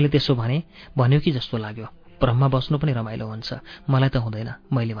 मैले त्यसो भन्यो कि जस्तो लाग्यो। ब्रह्मा बस्नु पनि रमाइलो हुन्छ, मलाई त हुँदैन।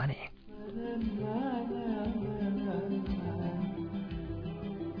 मैले भने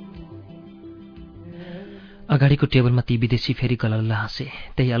अगाडिको टेबलमा ती विदेशी फेरि गलल्ल हाँसे।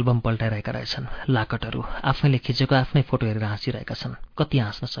 त्यही एल्बम पल्टाइरहेका रहेछन्। लाकटहरू आफैले खिचेको आफ्नै फोटो हेरेर हाँसिरहेका छन्। कति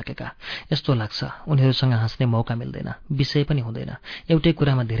हाँस्न सकेका। यस्तो लाग्छ उनीहरूसँग हाँस्ने मौका मिल्दैन, विषय पनि हुँदैन। एउटै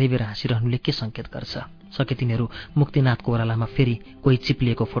कुरामा धेरै बेर हाँसिरहनुले के सङ्केत गर्छ? सके तिनीहरू मुक्तिनाथको ओह्रालामा फेरि कोही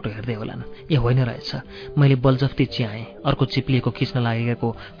चिप्लिएको फोटो हेर्दै होलान्। ए होइन रहेछ। मैले बलजफ्ती चियाएँ। अर्को चिप्लिएको खिच्न लागेको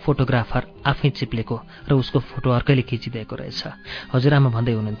फोटोग्राफर आफै चिप्लेको र उसको फोटो अर्कैले खिचिदिएको रहेछ। हजुरआमा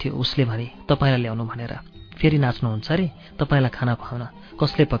भन्दै हुनुहुन्थ्यो। उसले भने तपाईँलाई ल्याउनु भनेर। फेरि नाच्नुहुन्छ अरे? तपाईँलाई खाना खुवाउन?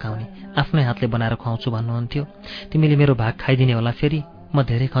 कसले पकाउने? आफ्नै हातले बनाएर खुवाउँछु भन्नुहुन्थ्यो। तिमीले मेरो भाग खाइदिने होला फेरि? म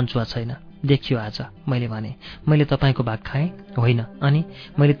धेरै खन्चुवा छैन। देखियो आज। मैले भने मैले तपाईँको भाग खाएँ? होइन। अनि?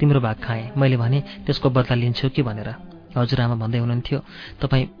 मैले तिम्रो भाग खाएँ। मैले भने त्यसको बदला लिन्छौ कि भनेर। हजुरआमा भन्दै हुनुहुन्थ्यो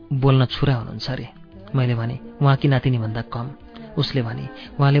तपाईँ बोल्न छुरा हुनुहुन्छ अरे। मैले भने उहाँकी नातिनीभन्दा कम। उसले भने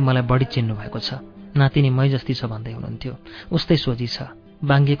उहाँले मलाई बढी चिन्नु भएको छ। नातिनी मै जस्ती छ भन्दै हुनुहुन्थ्यो। उस्तै सोझी छ।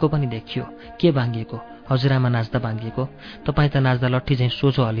 बाङ्गिएको पनि देखियो। के बाङ्गिएको? हजुरआमा नाच्दा बाङ्गिएको। तपाईँ त नाच्दा लट्ठी झैँ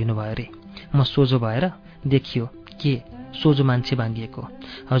सोझो हल्लिनु भयो अरे। म सोझो भएर? देखियो। के? सोझो मान्छे बाङ्गिएको।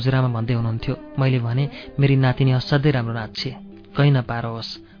 हजुरआमा भन्दै हुनुहुन्थ्यो। मैले भने मेरी नातिनी असाध्यै राम्रो नाच्छे। कहीँ नपारोस्।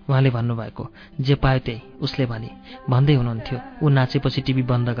 उहाँले भन्नुभएको। जे पायो त्यही। उसले भन्दै हुनुहुन्थ्यो ऊ नाचेपछि टिभी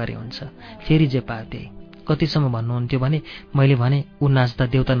बन्द गरे हुन्छ। फेरि जे पायो त्यही। कतिसम्म भन्नुहुन्थ्यो भने मैले भने ऊ नाच्दा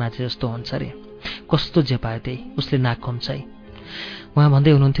देउता नाचे जस्तो हुन्छ अरे। कस्तो जे पायो त्यही? उसले नाक खुम्चाई। उहाँ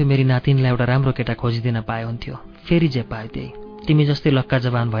भन्दै हुनुहुन्थ्यो मेरी नातिनीलाई एउटा राम्रो केटा खोजिदिन पाए हुन्थ्यो। फेरि जे पायो त्यही। तिमी जस्तै लक्का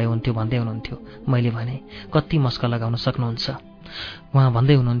जवान भए हुन्थ्यो भन्दै हुनुहुन्थ्यो। मैले भने कति मस्का लगाउन सक्नुहुन्छ? उहाँ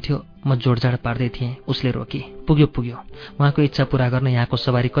भन्दै हुनुहुन्थ्यो। म जोडजाड पार्दै थिएँ। उसले रोकी। पुग्यो। उहाँको इच्छा पूरा गर्न यहाँको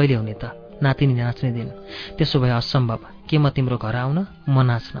सवारी कहिले हुने त? नातिनी नाच्ने दिन। त्यसो भए असम्भव। के म तिम्रो घर आउन? म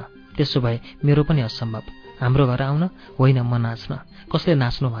नाच्न? त्यसो भए मेरो पनि असम्भव। हाम्रो घर आउन? होइन, म नाच्न। कसले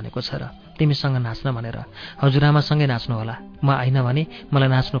नाच्नु भनेको छ र? तिमीसँग नाच्न भनेर। हजुरआमासँगै नाच्नु होला। म आइन भने मलाई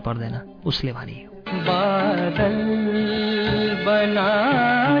नाच्नु पर्दैन। उसले भने बादल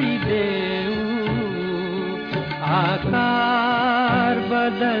बनाइदेऊ, आकार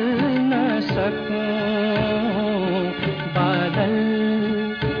बदल्न सकूं। बादल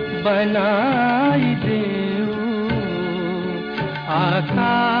बनाइदेऊ,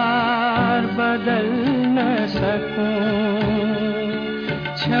 आकार बदल्न सकूं।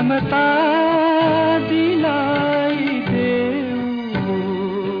 क्षमता दिलाइदेऊ,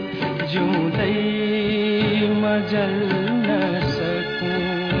 जिउँदै म जल्न सकूं।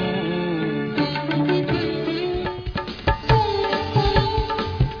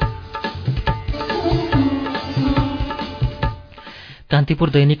 कान्तिपुर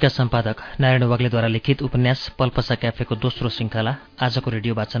दैनिकका सम्पादक नारायण वाग्लेद्वारा लिखित उपन्यास पल्पसा क्याफेको दोस्रो श्रृङ्खला आजको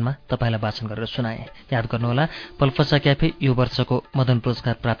रेडियो वाचनमा तपाईँलाई वाचन गरेर सुनाए। याद गर्नुहोला, पल्पसा क्याफे यो वर्षको मदन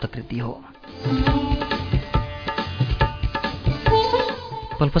पुरस्कार प्राप्त कृति हो।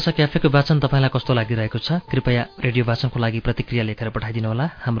 पल्पसा क्याफेको वाचन तपाईँलाई कस्तो लागिरहेको छ? कृपया रेडियो वाचनको लागि प्रतिक्रिया लेखेर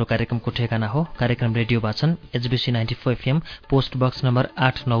पठाइदिनुहोला। हाम्रो कार्यक्रमको ठेगाना हो कार्यक्रम रेडियो वाचन, HBC 94 FM, post box number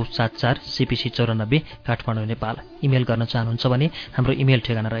 8974, CPC 94, Kathmandu, Nepal. Email गर्न चाहनुहुन्छ भने हाम्रो इमेल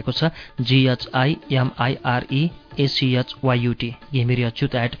ठेगाना रहेको छ GHIMIREACHYUT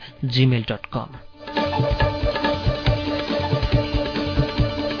gmail.com।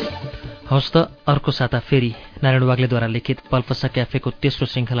 हवस् त, अर्को साता फेरि नारायण वाग्लेद्वारा लिखित पल्पसा क्याफेको तेस्रो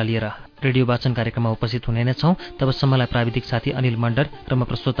श्रृङ्खला लिएर रेडियो वाचन कार्यक्रममा उपस्थित हुने नै छौँ। तबसम्मलाई प्राविधिक साथी अनिल मण्डर र म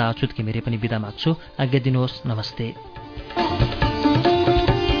प्रस्तोता अच्युत घिमिरे पनि बिदा माग्छु। आज्ञा दिनुहोस्। नमस्ते।